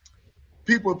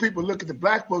 people look at the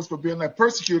black folks for being like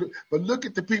persecuted, but look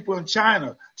at the people in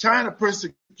China. China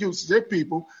persecutes their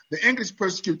people. The English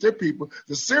persecute their people.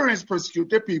 The Syrians persecute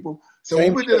their people. So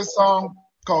we did a song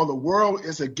called "The World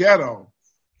Is a Ghetto."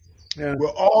 Yeah. We're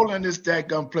all in this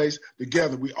dadgum place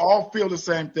together. We all feel the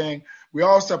same thing. We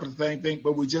all suffer the same thing,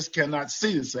 but we just cannot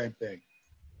see the same thing.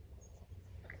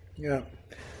 Yeah.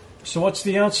 So what's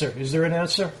the answer? Is there an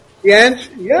answer? The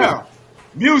answer, yeah.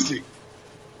 Music.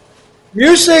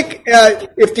 Music,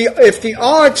 if the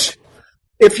arts,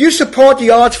 if you support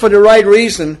the arts for the right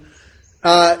reason,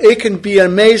 it can be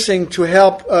amazing to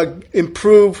help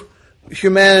improve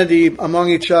humanity among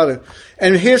each other.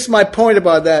 And here's my point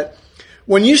about that.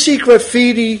 When you see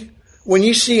graffiti, when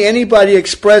you see anybody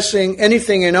expressing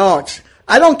anything in arts,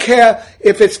 I don't care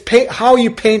if it's how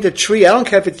you paint a tree. I don't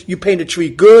care if you paint a tree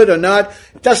good or not.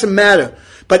 It doesn't matter.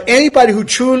 But anybody who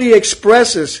truly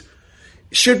expresses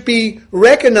should be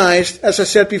recognized, as I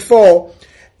said before,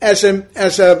 as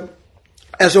a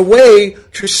way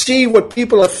to see what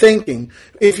people are thinking.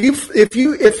 If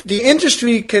the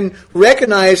industry can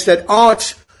recognize that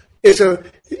arts is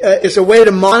a way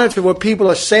to monitor what people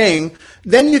are saying,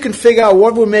 then you can figure out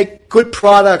what will make good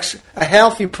products, a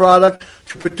healthy product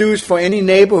to produce for any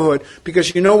neighborhood,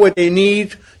 because you know what they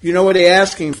need, you know what they're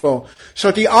asking for.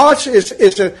 So the arts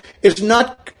is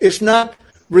not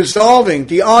resolving.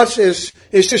 The arts is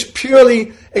just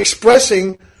purely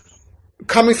expressing,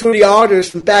 coming through the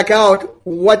artist and back out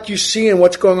what you see and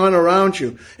what's going on around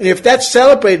you. And if that's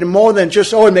celebrated more than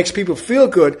just, it makes people feel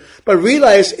good, but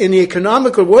realize in the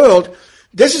economical world,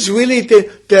 this is really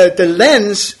the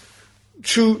lens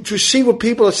to see what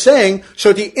people are saying,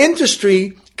 so the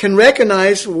industry can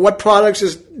recognize what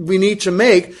products we need to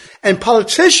make, and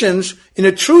politicians, in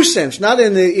a true sense, not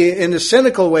in the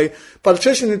cynical way,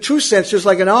 politicians in a true sense, just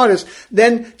like an artist,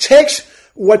 then takes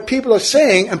what people are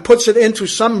saying and puts it into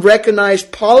some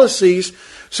recognized policies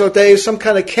so there is some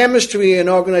kind of chemistry and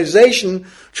organization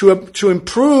to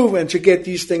improve and to get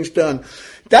these things done.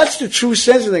 That's the true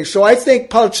sense of things. So I think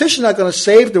politicians are going to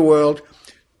save the world.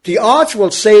 The arts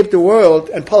will save the world,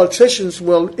 and politicians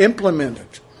will implement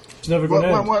it. It's never going to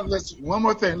end. One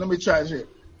more thing. Let me try here.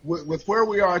 With where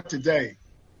we are today,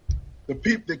 the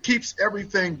people that keeps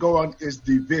everything going is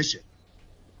division.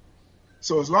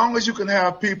 So as long as you can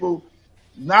have people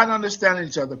not understanding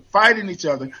each other, fighting each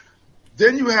other,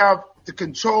 then you have the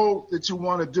control that you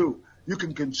want to do. You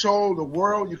can control the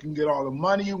world. You can get all the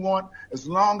money you want as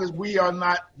long as we are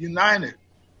not united.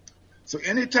 So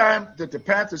anytime that the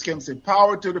Panthers came and say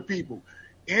power to the people,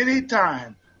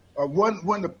 anytime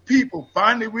when the people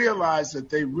finally realize that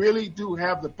they really do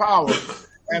have the power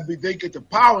and they get the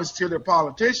powers to their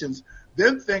politicians,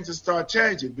 then things will start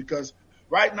changing. Because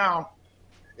right now,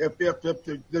 if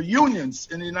the unions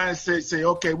in the United States say,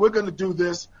 okay, we're going to do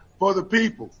this for the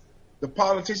people, the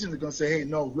politicians are going to say, hey,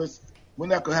 no, we're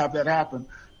not going to have that happen.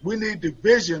 We need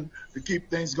division to keep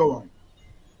things going.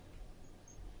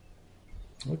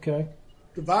 Okay.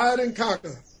 Divide and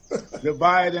conquer.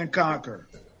 Divide and conquer.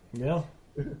 Yeah.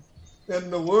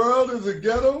 And the world is a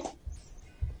ghetto.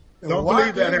 Don't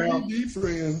believe that, Harold. Be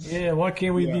friends? Yeah, why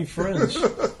can't we be friends?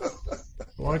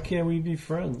 Why can't we be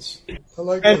friends? I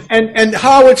like and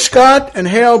Howard Scott and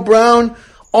Harold Brown,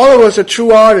 all of us are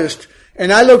true artists.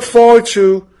 And I look forward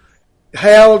to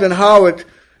Harold and Howard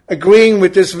agreeing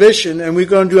with this vision, and we're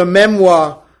going to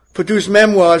do produce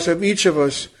memoirs of each of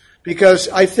us, because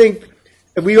I think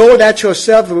we owe that to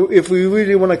ourselves if we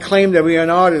really want to claim that we are an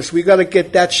artist. We got to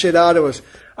get that shit out of us.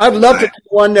 I'd love to do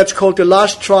one that's called The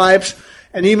Lost Tribes,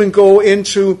 and even go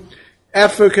into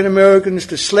African Americans,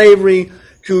 to slavery,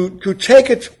 to take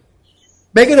it,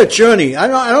 make it a journey. I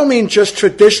don't mean just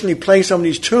traditionally playing some of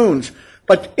these tunes,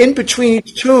 but in between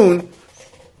each tune,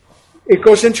 it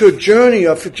goes into a journey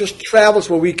of it just travels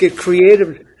where we get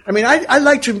creative. I mean, I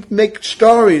like to make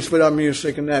stories with our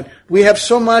music, and that we have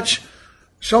so much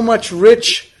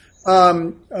rich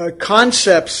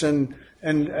concepts and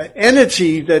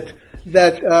entity that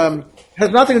has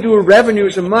nothing to do with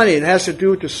revenues and money. It has to do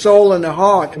with the soul and the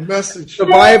heart, message,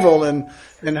 survival, and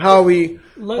how we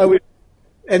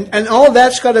and all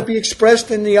that's got to be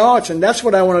expressed in the arts, and that's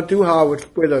what I want to do, Howard,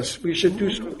 with us. We should do.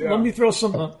 Let me throw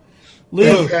some. Lee.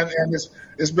 And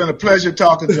it's been a pleasure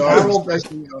talking to you,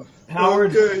 especially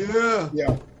Howard. Okay,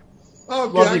 yeah.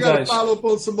 Okay, I got to follow up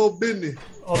on some more business.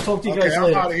 I'll talk to you guys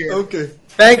later. I'm out of here. Okay.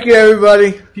 Thank you,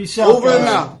 everybody. Peace out. Over and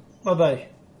out. Bye-bye.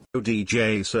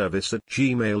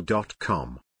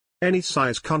 djservice@gmail.com. Any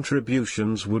size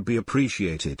contributions would be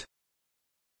appreciated.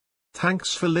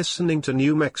 Thanks for listening to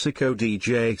New Mexico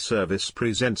DJ Service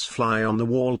presents Fly on the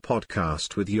Wall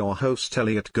podcast with your host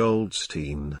Elliot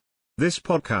Goldstein. This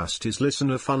podcast is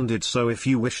listener funded, so if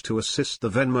you wish to assist, the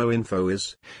Venmo info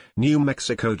is New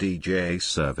Mexico DJ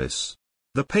Service.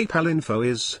 The PayPal info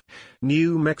is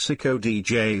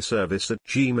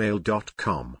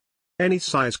newmexicodjservice@gmail.com. Any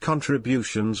size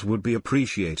contributions would be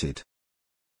appreciated.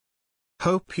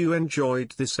 Hope you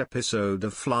enjoyed this episode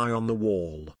of Fly on the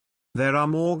Wall. There are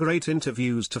more great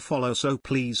interviews to follow, so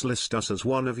please list us as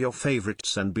one of your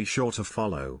favorites and be sure to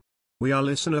follow. We are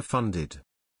listener funded.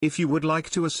 If you would like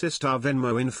to assist, our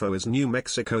Venmo info is New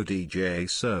Mexico DJ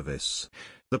Service.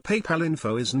 The PayPal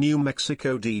info is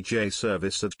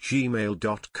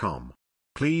newmexicodjservice@gmail.com.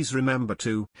 Please remember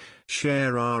to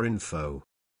share our info.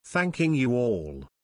 Thanking you all.